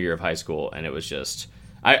my senior year of high school, and it was just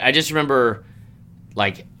I just remember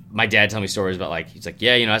my dad telling me stories about he's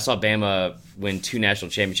yeah, I saw Bama win 2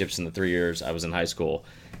 national championships in the 3 years I was in high school,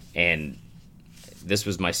 and this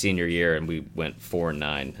was my senior year, and we went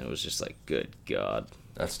 4-9. And it was just good God.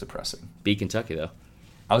 That's depressing. Beat Kentucky, though.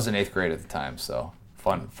 I was in 8th grade at the time, so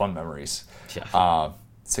fun memories. Yeah.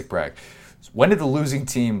 Sick brag. When did the losing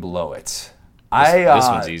team blow it? This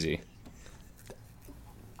one's easy.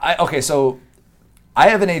 So I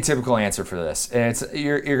have an atypical answer for this, and it's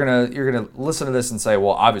you're gonna listen to this and say,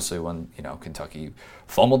 well, obviously when Kentucky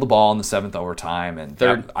fumbled the ball in the 7th overtime and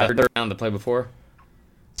third round the play before.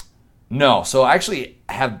 No, so I actually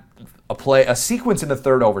have a sequence in the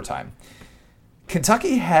 3rd overtime.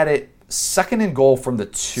 Kentucky had it 2nd and goal from the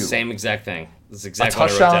 2. Same exact thing. That's exactly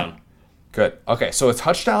what I wrote down. Good. Okay, so a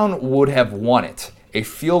touchdown would have won it. A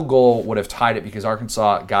field goal would have tied it because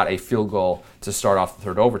Arkansas got a field goal to start off the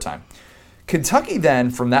 3rd overtime. Kentucky then,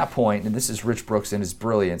 from that point, and this is Rich Brooks and his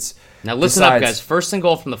brilliance. Now listen up, guys. 1st and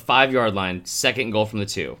goal from the 5-yard line, 2nd and goal from the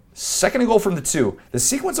 2. 2nd and goal from the 2. The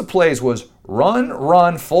sequence of plays was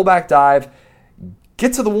run, fullback dive,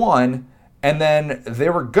 get to the 1, and then they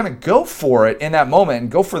were going to go for it in that moment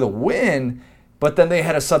and go for the win, but then they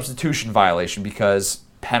had a substitution violation because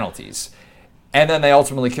penalties. And then they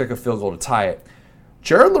ultimately kick a field goal to tie it.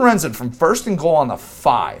 Jared Lorenzen from first and goal on the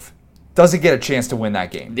 5 doesn't get a chance to win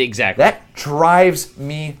that game. Exactly. That drives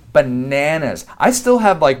me bananas. I still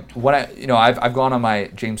have I've gone on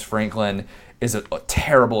my James Franklin is a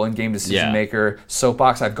terrible in-game decision maker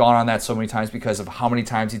soapbox. I've gone on that so many times because of how many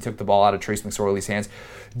times he took the ball out of Trace McSorley's hands.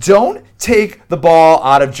 Don't take the ball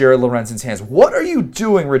out of Jared Lorenzen's hands. What are you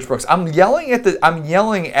doing, Rich Brooks? I'm yelling at this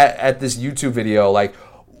YouTube video like,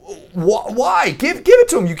 why? Give it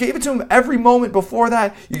to him. You gave it to him every moment before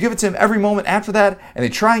that. You give it to him every moment after that. And they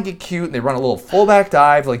try and get cute. And they run a little fullback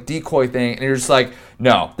dive, like decoy thing. And you're just like,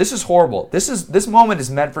 no, this is horrible. This moment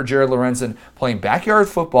is meant for Jared Lorenzen playing backyard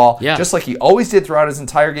football, just like he always did throughout his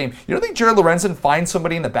entire game. You don't think Jared Lorenzen finds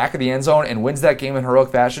somebody in the back of the end zone and wins that game in heroic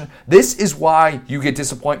fashion? This is why you get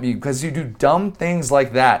disappointment, because you do dumb things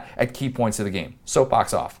like that at key points of the game.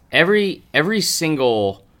 Soapbox off. Every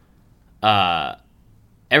single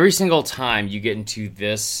time you get into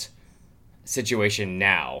this situation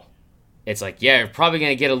now, it's like, you're probably going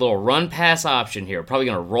to get a little run-pass option here. Probably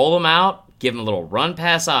going to roll him out, give him a little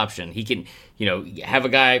run-pass option. He can, have a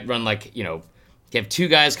guy run have two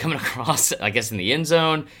guys coming across, I guess, in the end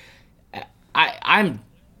zone.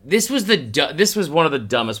 This was one of the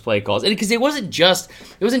dumbest play calls. Because it wasn't just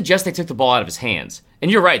they took the ball out of his hands. And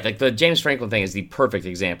you're right, like the James Franklin thing is the perfect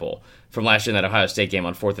example from last year in that Ohio State game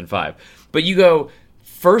on 4th and 5. But you go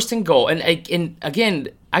first and goal, and again,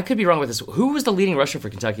 I could be wrong with this. Who was the leading rusher for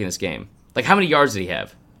Kentucky in this game? Like, how many yards did he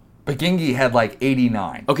have? Bagingi had like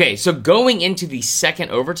 89. Okay, so going into the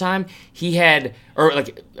second overtime, he had, or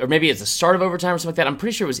maybe it's the start of overtime or something like that. I'm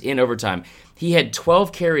pretty sure it was in overtime. He had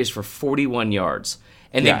 12 carries for 41 yards.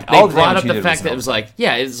 And they brought up the fact that it was like,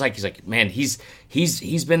 he's like, man, he's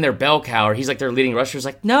been their bell cow, or he's like their leading rusher. It's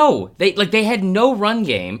like, no, they had no run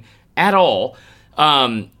game at all.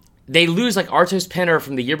 They lose like Artos Penner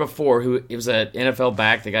from the year before, who it was an NFL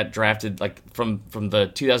back that got drafted like from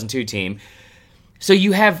the 2002 team. So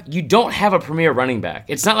you don't have a premier running back.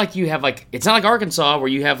 It's not like Arkansas where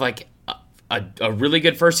you have like a really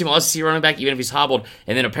good first team all-SEC running back, even if he's hobbled,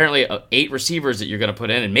 and then apparently 8 receivers that you're going to put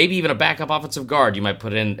in, and maybe even a backup offensive guard you might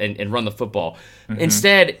put in and run the football. Mm-hmm.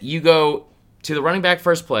 Instead, you go to the running back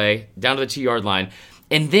first play, down to the 2-yard line,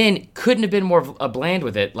 and then couldn't have been more bland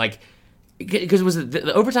with it. Like, because it was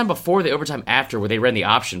the overtime before, the overtime after, where they ran the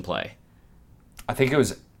option play. I think it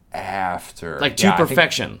was after. Like, to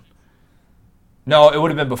perfection. No, it would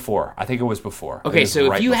have been before. I think it was before. Okay,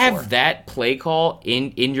 so if you have that play call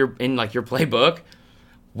in your playbook,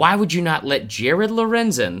 why would you not let Jared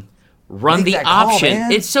Lorenzen run the option?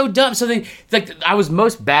 Call, it's so dumb. So I was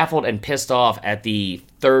most baffled and pissed off at the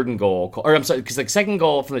third and goal, or I'm sorry, because the second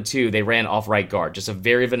goal from the 2, they ran off right guard, just a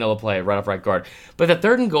very vanilla play right off right guard. But the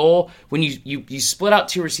third and goal, when you split out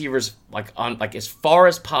 2 receivers on as far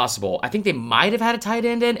as possible, I think they might have had a tight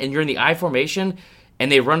end in, and you're in the I formation.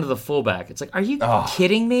 And they run to the fullback. It's like, are you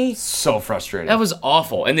kidding me? So frustrating. That was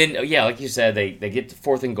awful. And then, like you said, they get to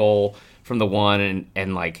 4th and goal from the 1,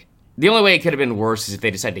 and like the only way it could have been worse is if they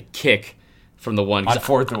decided to kick from the 1. On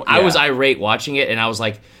 4th, I was irate watching it, and I was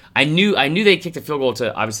like, I knew they kicked a field goal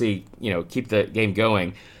to obviously keep the game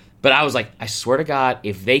going, but I was like, I swear to God,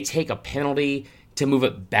 if they take a penalty to move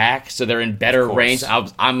it back so they're in better range,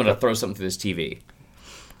 I'm gonna throw something to this TV.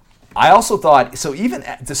 I also thought, so even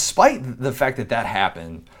despite the fact that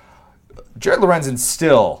happened, Jared Lorenzen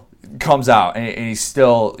still comes out and he's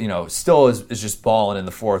still is just balling in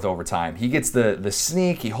the 4th overtime. He gets the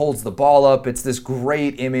sneak, he holds the ball up. It's this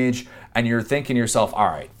great image, and you're thinking to yourself, all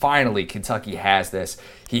right, finally Kentucky has this.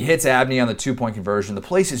 He hits Abney on the 2-point conversion. The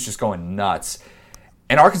place is just going nuts.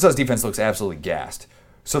 And Arkansas's defense looks absolutely gassed.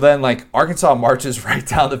 So then, like, Arkansas marches right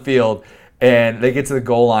down the field, and they get to the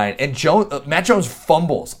goal line, and Matt Jones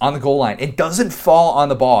fumbles on the goal line. It doesn't fall on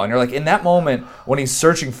the ball. And you're like, in that moment, when he's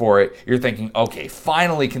searching for it, you're thinking, okay,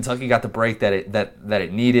 finally Kentucky got the break that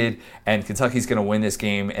it needed, and Kentucky's going to win this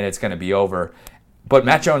game, and it's going to be over. But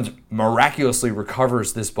Matt Jones miraculously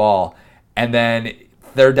recovers this ball, and then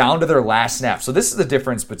they're down to their last snap. So this is the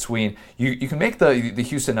difference between, you can make the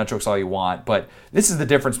Houston nut jokes all you want, but this is the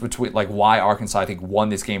difference between like why Arkansas, I think, won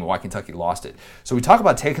this game and why Kentucky lost it. So we talk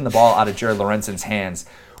about taking the ball out of Jared Lorenzen's hands.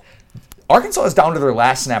 Arkansas is down to their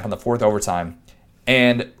last snap on the 4th overtime,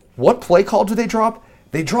 and what play call do they drop?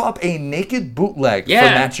 They drop a naked bootleg from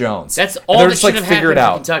Matt Jones. That's all that should have happened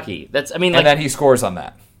for Kentucky. And then he scores on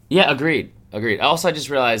that. Yeah, agreed. Also, I just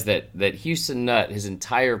realized that Houston Nutt, his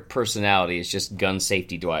entire personality is just gun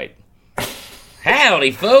safety Dwight.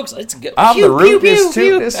 Howdy, folks. Let's go. I'm the rootness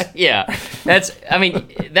tootness. Yeah.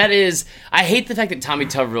 That is... I hate the fact that Tommy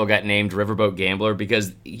Tuberville got named Riverboat Gambler,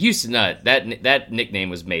 because Houston Nutt, that nickname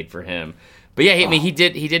was made for him. But yeah, he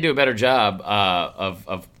did do a better job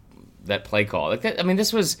of that play call. Like that, I mean,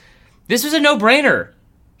 this was a no-brainer.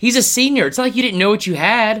 He's a senior. It's not like you didn't know what you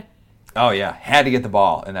had. Oh yeah, had to get the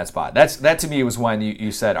ball in that spot. That to me was when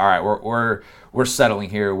you said, all right, we're settling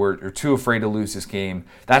here. We're too afraid to lose this game.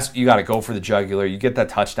 You got to go for the jugular. You get that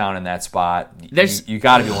touchdown in that spot. You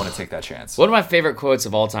got to be willing to take that chance. One of my favorite quotes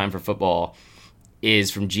of all time for football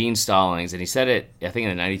is from Gene Stallings, and he said it, I think, in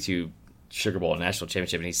the '92 Sugar Bowl national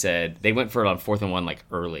championship. And he said they went for it on 4th and 1 like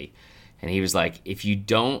early, and he was like, if you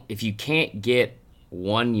can't get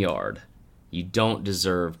 1 yard, you don't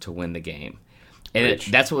deserve to win the game. And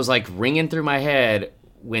that's what was like ringing through my head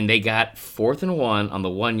when they got 4th and 1 on the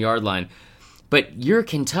 1 yard line. But you're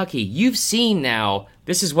Kentucky. You've seen now,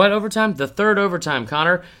 this is what overtime? The 3rd overtime,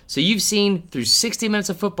 Connor. So you've seen through 60 minutes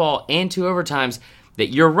of football and 2 overtimes that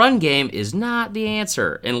your run game is not the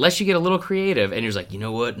answer unless you get a little creative. And you're like, you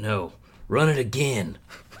know what? No, run it again.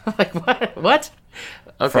 Like, what?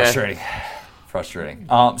 Okay. Frustrating.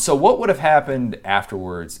 So what would have happened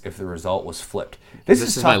afterwards if the result was flipped? This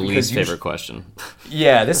is my least favorite question.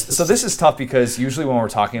 Yeah, this is tough because usually when we're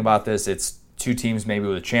talking about this, it's 2 teams maybe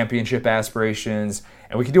with championship aspirations,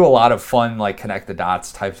 and we can do a lot of fun like connect the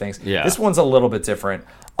dots type things. Yeah. This one's a little bit different.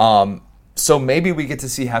 So maybe we get to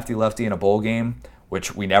see Hefty Lefty in a bowl game,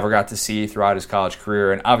 which we never got to see throughout his college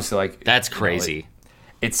career, and obviously like that's crazy. You know,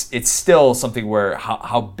 it's still something where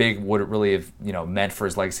how big would it really have meant for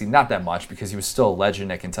his legacy? Not that much, because he was still a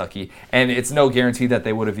legend at Kentucky, and it's no guarantee that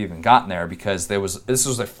they would have even gotten there because this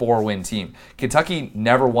was a 4-win team. Kentucky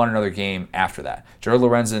never won another game after that. Jared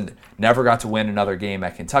Lorenzen never got to win another game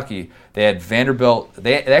at Kentucky. They had Vanderbilt.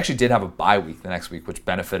 They actually did have a bye week the next week, which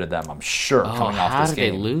benefited them, I'm sure, coming off this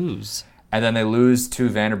game. How did they lose? And then they lose to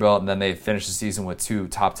Vanderbilt, and then they finish the season with 2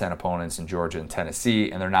 top 10 opponents in Georgia and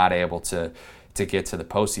Tennessee, and they're not able to get to the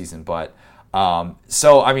postseason. But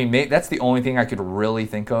so I mean, that's the only thing I could really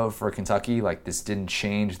think of for Kentucky. Like, this didn't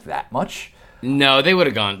change that much. No, they would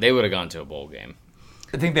have gone to a bowl game.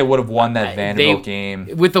 I think they would have won that Vanderbilt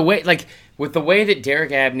game with the way that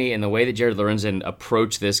Derek Abney and the way that Jared Lorenzen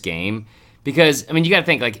approached this game. Because I mean, you got to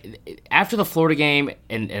think, like, after the Florida game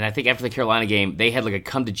and I think after the Carolina game, they had like a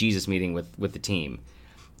come to Jesus meeting with the team,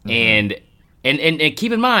 and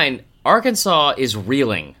keep in mind, Arkansas is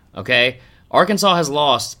reeling. Okay. Arkansas has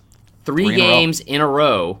lost 3 games in a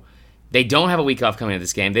row. They don't have a week off coming into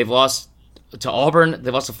this game. They've lost to Auburn,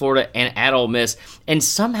 they've lost to Florida, and at Ole Miss, and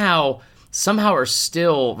somehow are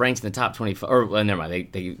still ranked in the top 25. Or never mind,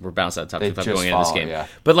 they were bounced out of the top 25 going into this game. Yeah.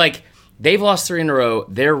 But like, they've lost 3 in a row.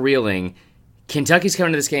 They're reeling. Kentucky's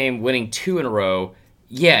coming to this game winning 2 in a row.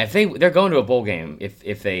 Yeah, if they're going to a bowl game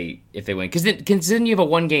if they win, because then you have a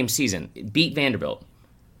 1-game season. Beat Vanderbilt.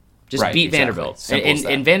 Just beat Vanderbilt,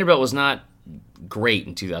 and Vanderbilt was not great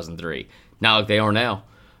in 2003. Not like they are now.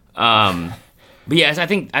 But yes, I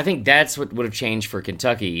think that's what would have changed for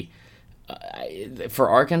Kentucky. For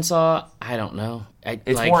Arkansas, I don't know.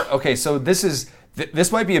 More okay. So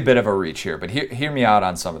this might be a bit of a reach here, but hear me out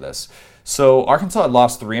on some of this. So Arkansas had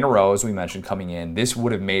lost 3 in a row, as we mentioned, coming in. This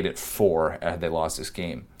would have made it 4 had they lost this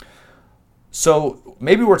game. So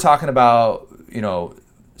maybe we're talking about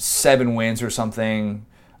 7 wins or something.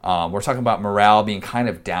 We're talking about morale being kind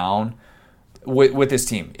of down with this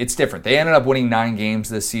team. It's different. They ended up winning 9 games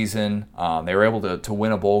this season. They were able to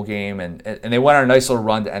win a bowl game, and they went on a nice little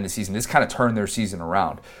run to end the season. This kind of turned their season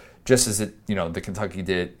around, just as the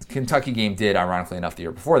Kentucky game did, ironically enough, the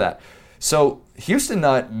year before that. So Houston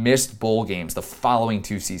Nutt missed bowl games the following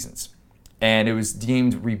 2 seasons, and it was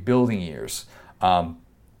deemed rebuilding years.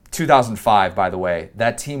 2005, by the way,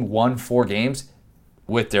 that team won 4 games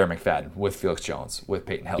with Darren McFadden, with Felix Jones, with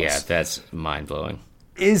Peyton Hillis. Yeah, that's mind-blowing.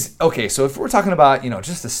 So if we're talking about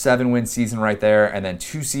just a 7-win season right there, and then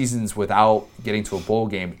 2 seasons without getting to a bowl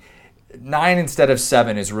game, 9 instead of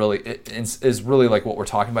 7 is really like what we're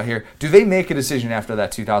talking about here. Do they make a decision after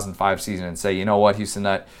that 2005 season and say, you know what, Houston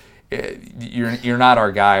Nutt, you're not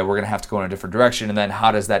our guy, we're going to have to go in a different direction? And then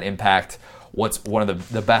how does that impact what's one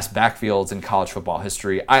of the best backfields in college football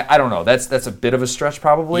history? I don't know. That's a bit of a stretch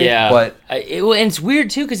probably. Yeah, but and it's weird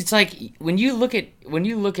too, because it's like when you look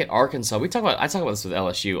at Arkansas, I talk about this with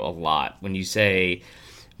LSU a lot. When you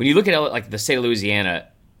look at like the state of Louisiana,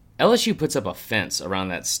 LSU puts up a fence around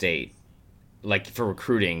that state, like for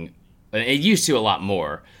recruiting. It used to a lot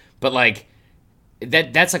more, but like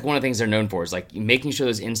that's like one of the things they're known for, is like making sure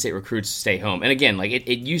those in-state recruits stay home. And again, like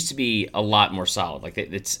it used to be a lot more solid. Like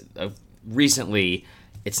it's recently,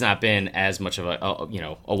 it's not been as much of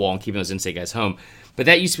a wall in keeping those in-state guys home. But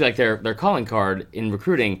that used to be like their calling card in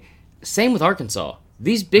recruiting. Same with Arkansas.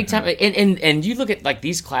 These big time and you look at like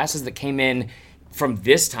these classes that came in from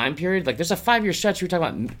this time period. Like there's a 5-year stretch. We're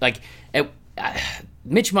talking about like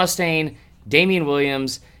Mitch Mustaine, Damian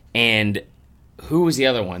Williams, and who was the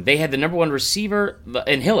other one? They had the number one receiver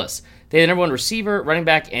in Hillis. They had the number one receiver, running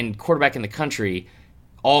back, and quarterback in the country,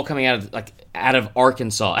 all coming out of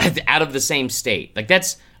Arkansas, out of the same state.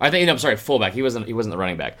 Fullback. He wasn't the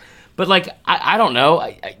running back. But I don't know.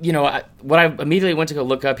 What I immediately went to go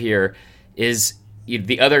look up here is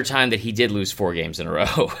the other time that he did lose 4 games in a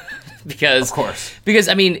row. Because of course. Because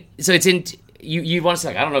I mean, so it's in you want to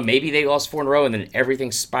say I don't know, maybe they lost 4 in a row and then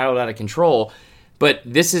everything spiraled out of control. But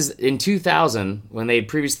this is in 2000 when they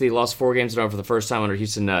previously lost 4 games in a row for the first time under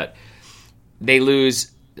Houston Nutt. They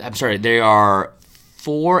are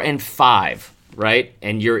 4-5, right?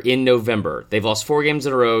 And you're in November. They've lost 4 games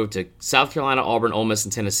in a row to South Carolina, Auburn, Ole Miss,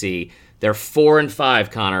 and Tennessee. They're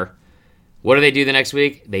 4-5, Connor. What do they do the next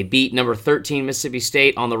week? They beat number 13 Mississippi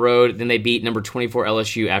State on the road. Then they beat number 24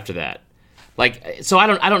 LSU after that. So I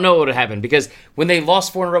don't know what would happen because when they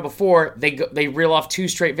lost 4 in a row before, they reel off 2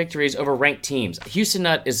 straight victories over ranked teams. Houston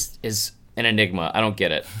Nutt is an enigma. I don't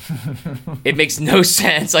get it. It makes no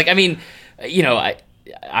sense. I don't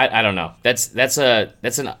know. That's a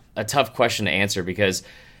tough question to answer because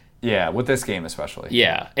with this game especially.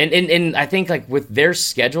 Yeah, and I think with their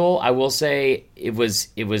schedule, I will say it was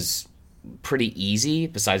pretty easy.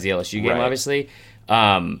 Besides the LSU game, obviously.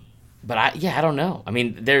 But I don't know. I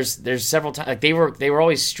mean, there's several times they were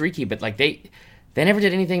always streaky, but they never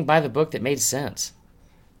did anything by the book that made sense.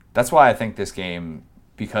 That's why I think this game,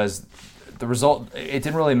 because the result, it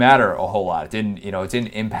didn't really matter a whole lot. It didn't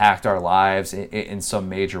impact our lives in some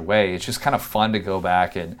major way. It's just kind of fun to go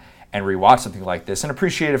back and rewatch something like this and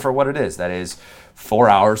appreciate it for what it is. That is 4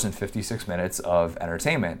 hours and 56 minutes of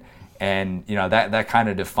entertainment. And that kind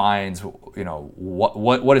of defines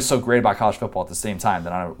what is so great about college football at the same time,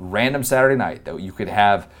 that on a random Saturday night that you could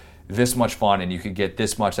have this much fun and you could get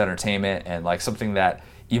this much entertainment and something that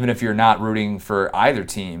even if you're not rooting for either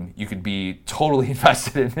team, you could be totally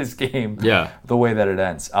invested in this game. The way that it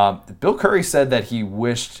ends. Bill Curry said that he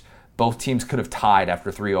wished both teams could have tied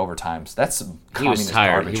after 3 overtimes. That's some communist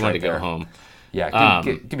garbage. He wanted to go home. Yeah,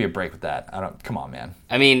 give me a break with that. Come on, man.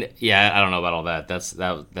 I mean, I don't know about all that.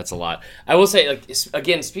 That's a lot. I will say,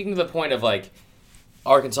 again, speaking to the point of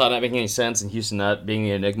Arkansas not making any sense and Houston not being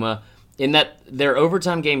the enigma, in that their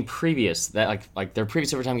overtime game previous, that their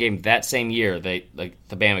previous overtime game that same year, the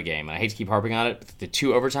Bama game, and I hate to keep harping on it, the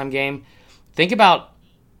 2 overtime game. Think about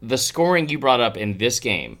the scoring you brought up in this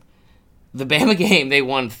game. The Bama game, they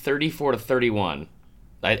won 34-31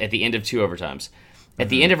 at the end of 2 overtimes. At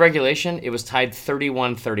the end of regulation, it was tied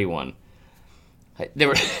 31-31. There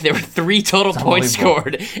were 3 total points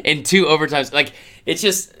scored in 2 overtimes. It's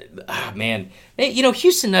just, man.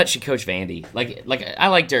 Houston Nutt should coach Vandy. I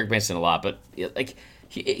like Derek Mason a lot, but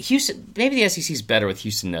Houston, maybe the SEC's better with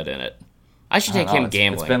Houston Nutt in it. I should take him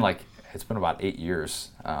gambling. It's been about 8 years.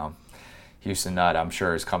 Houston Nutt, I'm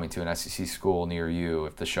sure, is coming to an SEC school near you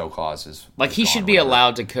if the show clause is. He should be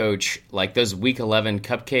allowed to coach those Week 11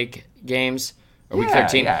 cupcake games. Or Week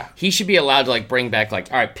 13, he should be allowed to bring back all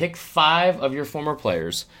right, pick 5 of your former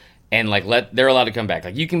players, and they're allowed to come back.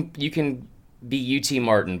 You can be UT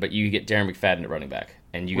Martin, but you get Darren McFadden at running back,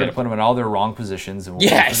 and you got to put them in all their wrong positions. And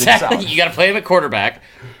exactly. You got to play them at quarterback.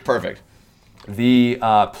 Perfect. The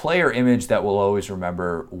player image that we'll always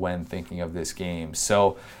remember when thinking of this game.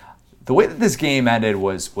 So the way that this game ended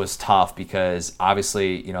was tough because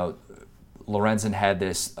obviously Lorenzen had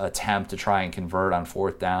this attempt to try and convert on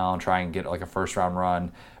 4th down, try and get a first down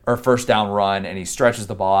run, and he stretches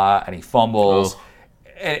the ball out and he fumbles.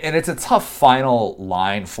 And it's a tough final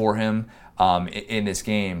line for him in this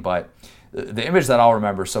game. But the image that I'll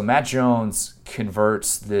remember, so Matt Jones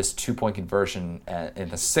converts this 2-point conversion in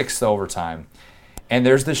the 6th overtime. And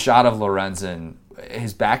there's this shot of Lorenzen.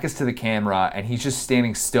 His back is to the camera, and he's just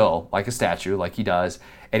standing still like a statue, like he does.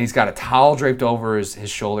 And he's got a towel draped over his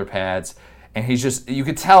shoulder pads. And he's just, you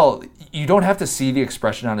could tell, you don't have to see the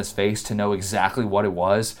expression on his face to know exactly what it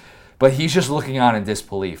was, but he's just looking on in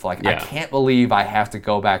disbelief. I can't believe I have to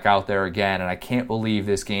go back out there again, and I can't believe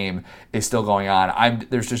this game is still going on.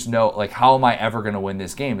 There's just no, how am I ever going to win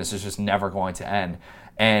this game? This is just never going to end.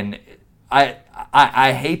 And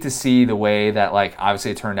I hate to see the way that,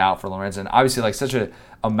 obviously it turned out for Lorenzen. Obviously, such a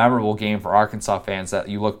memorable game for Arkansas fans that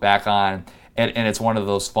you look back on. And it's one of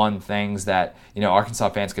those fun things that, Arkansas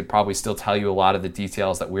fans could probably still tell you a lot of the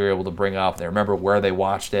details that we were able to bring up. They remember where they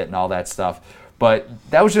watched it and all that stuff. But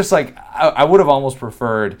that was just I would have almost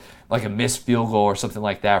preferred a missed field goal or something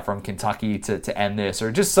like that from Kentucky to end this,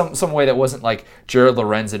 or just some way that wasn't Jared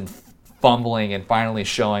Lorenzen fumbling and finally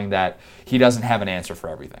showing that he doesn't have an answer for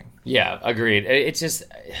everything. Yeah, agreed. It's just,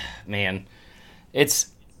 man, it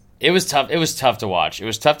was tough. It was tough to watch. It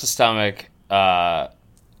was tough to stomach.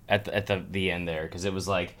 At the end there, because it was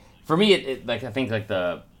For me, it like I think like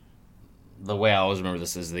the way I always remember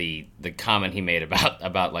this is the comment he made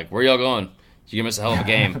about like, where y'all going? You give us a hell of a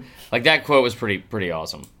game. Like, that quote was pretty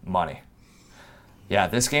awesome. Money. Yeah,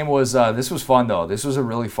 this was fun though. This was a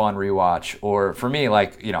really fun rewatch. Or for me,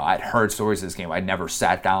 like, I'd heard stories of this game. I'd never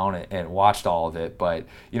sat down and watched all of it, but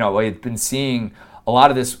I'd been seeing a lot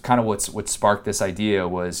of this. Kind of what sparked this idea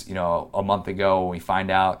was a month ago when we find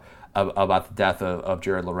out about the death of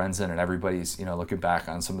Jared Lorenzen, and everybody's looking back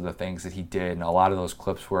on some of the things that he did, and a lot of those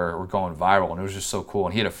clips were going viral, and it was just so cool.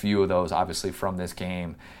 And he had a few of those obviously from this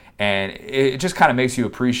game, and it just kind of makes you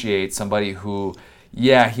appreciate somebody who,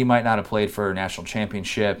 yeah, he might not have played for a national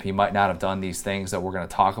championship. He might not have done these things that we're going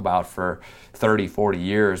to talk about for 30, 40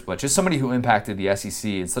 years, but just somebody who impacted the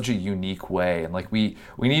SEC in such a unique way. And like we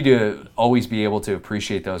need to always be able to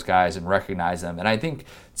appreciate those guys and recognize them. And I think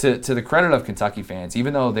to the credit of Kentucky fans,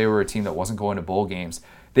 even though they were a team that wasn't going to bowl games,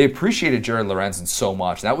 they appreciated Jared Lorenzen so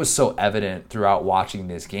much. That was so evident throughout watching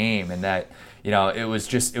this game, and that it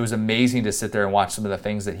was amazing to sit there and watch some of the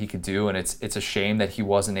things that he could do, and it's a shame that he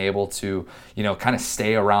wasn't able to, kind of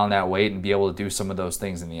stay around that weight and be able to do some of those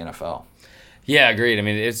things in the NFL. Yeah, agreed. I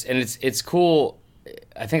mean, it's cool.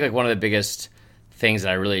 I think like one of the biggest things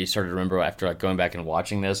that I really started to remember after like going back and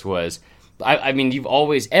watching this was, I mean,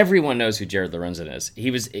 everyone knows who Jared Lorenzen is.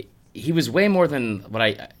 He was way more than what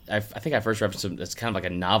I think I first referenced him. It's kind of like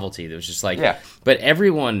a novelty. That was just like, yeah. But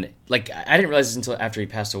everyone, like, I didn't realize this until after he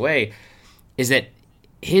passed away, is that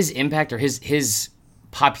his impact or his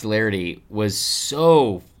popularity was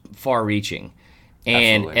so far-reaching,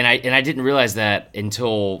 and I didn't realize that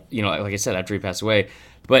until like I said, after he passed away.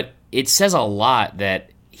 But it says a lot that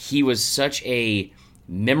he was such a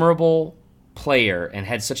memorable player and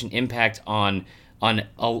had such an impact on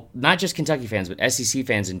not just Kentucky fans but SEC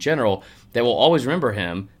fans in general, that will always remember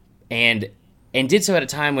him, and did so at a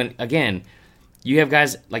time when, again, you have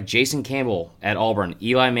guys like Jason Campbell at Auburn,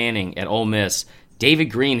 Eli Manning at Ole Miss, David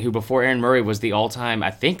Green, who before Aaron Murray was the all-time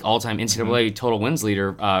NCAA total wins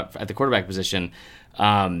leader at the quarterback position.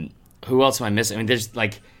 Who else am I missing? I mean, there's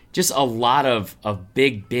like just a lot of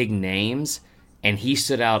big names, and he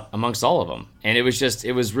stood out amongst all of them. And it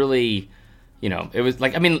was really, it was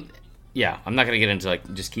like, I mean, yeah, I'm not going to get into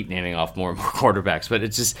like just keep naming off more and more quarterbacks, but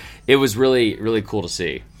it was really, really cool to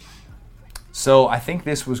see. So I think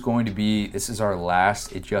this is our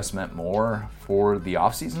last It Just Meant More for the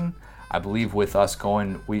offseason. I believe with us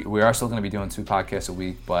going, we are still going to be doing 2 podcasts a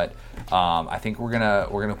week, but I think we're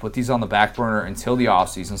gonna put these on the back burner until the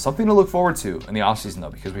offseason. Something to look forward to in the offseason though,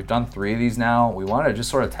 because we've done 3 of these now. We want to just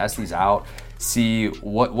sort of test these out, see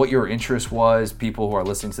what your interest was, people who are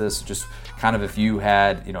listening to this, just kind of if you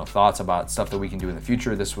had thoughts about stuff that we can do in the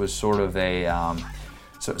future. This was sort of a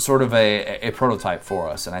prototype for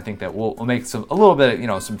us, and I think that we'll make a little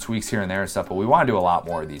bit some tweaks here and there and stuff, but we want to do a lot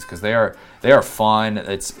more of these because they are fun.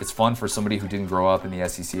 It's fun for somebody who didn't grow up in the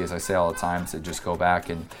SEC, as I say all the time, to just go back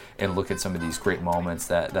and look at some of these great moments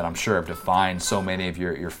that I'm sure have defined so many of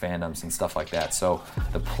your fandoms and stuff like that. So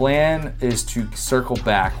the plan is to circle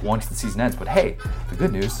back once the season ends, but hey, the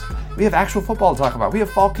good news, we have actual football to talk about. We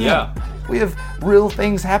have fall camp. Yeah. We have real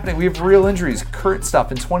things happening. We have real injuries, current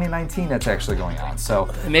stuff in 2019 that's actually going on. So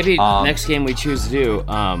maybe next game we choose to do,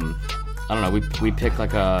 I don't know, we pick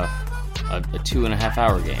like a 2.5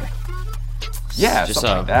 hour game. Yeah, just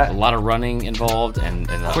something like that. A lot of running involved and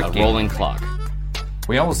a rolling clock.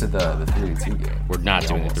 We almost did the 3-2 game. We're not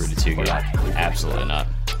doing the 3-2 game. Absolutely not.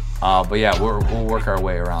 But yeah, we'll work our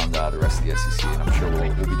way around the rest of the SEC, and I'm sure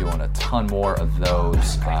we'll be doing a ton more of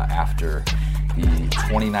those after the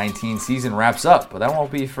 2019 season wraps up, but that won't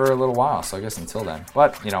be for a little while, so I guess until then.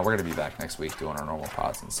 But we're going to be back next week doing our normal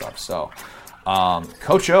pods and stuff. So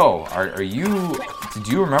Coach O, did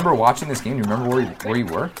you remember watching this game? Do you remember where you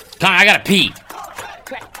were? I gotta pee. All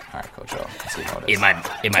right, Coach O, let's see how it is.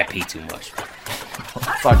 It might pee too much.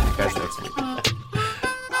 Talk to you guys next week.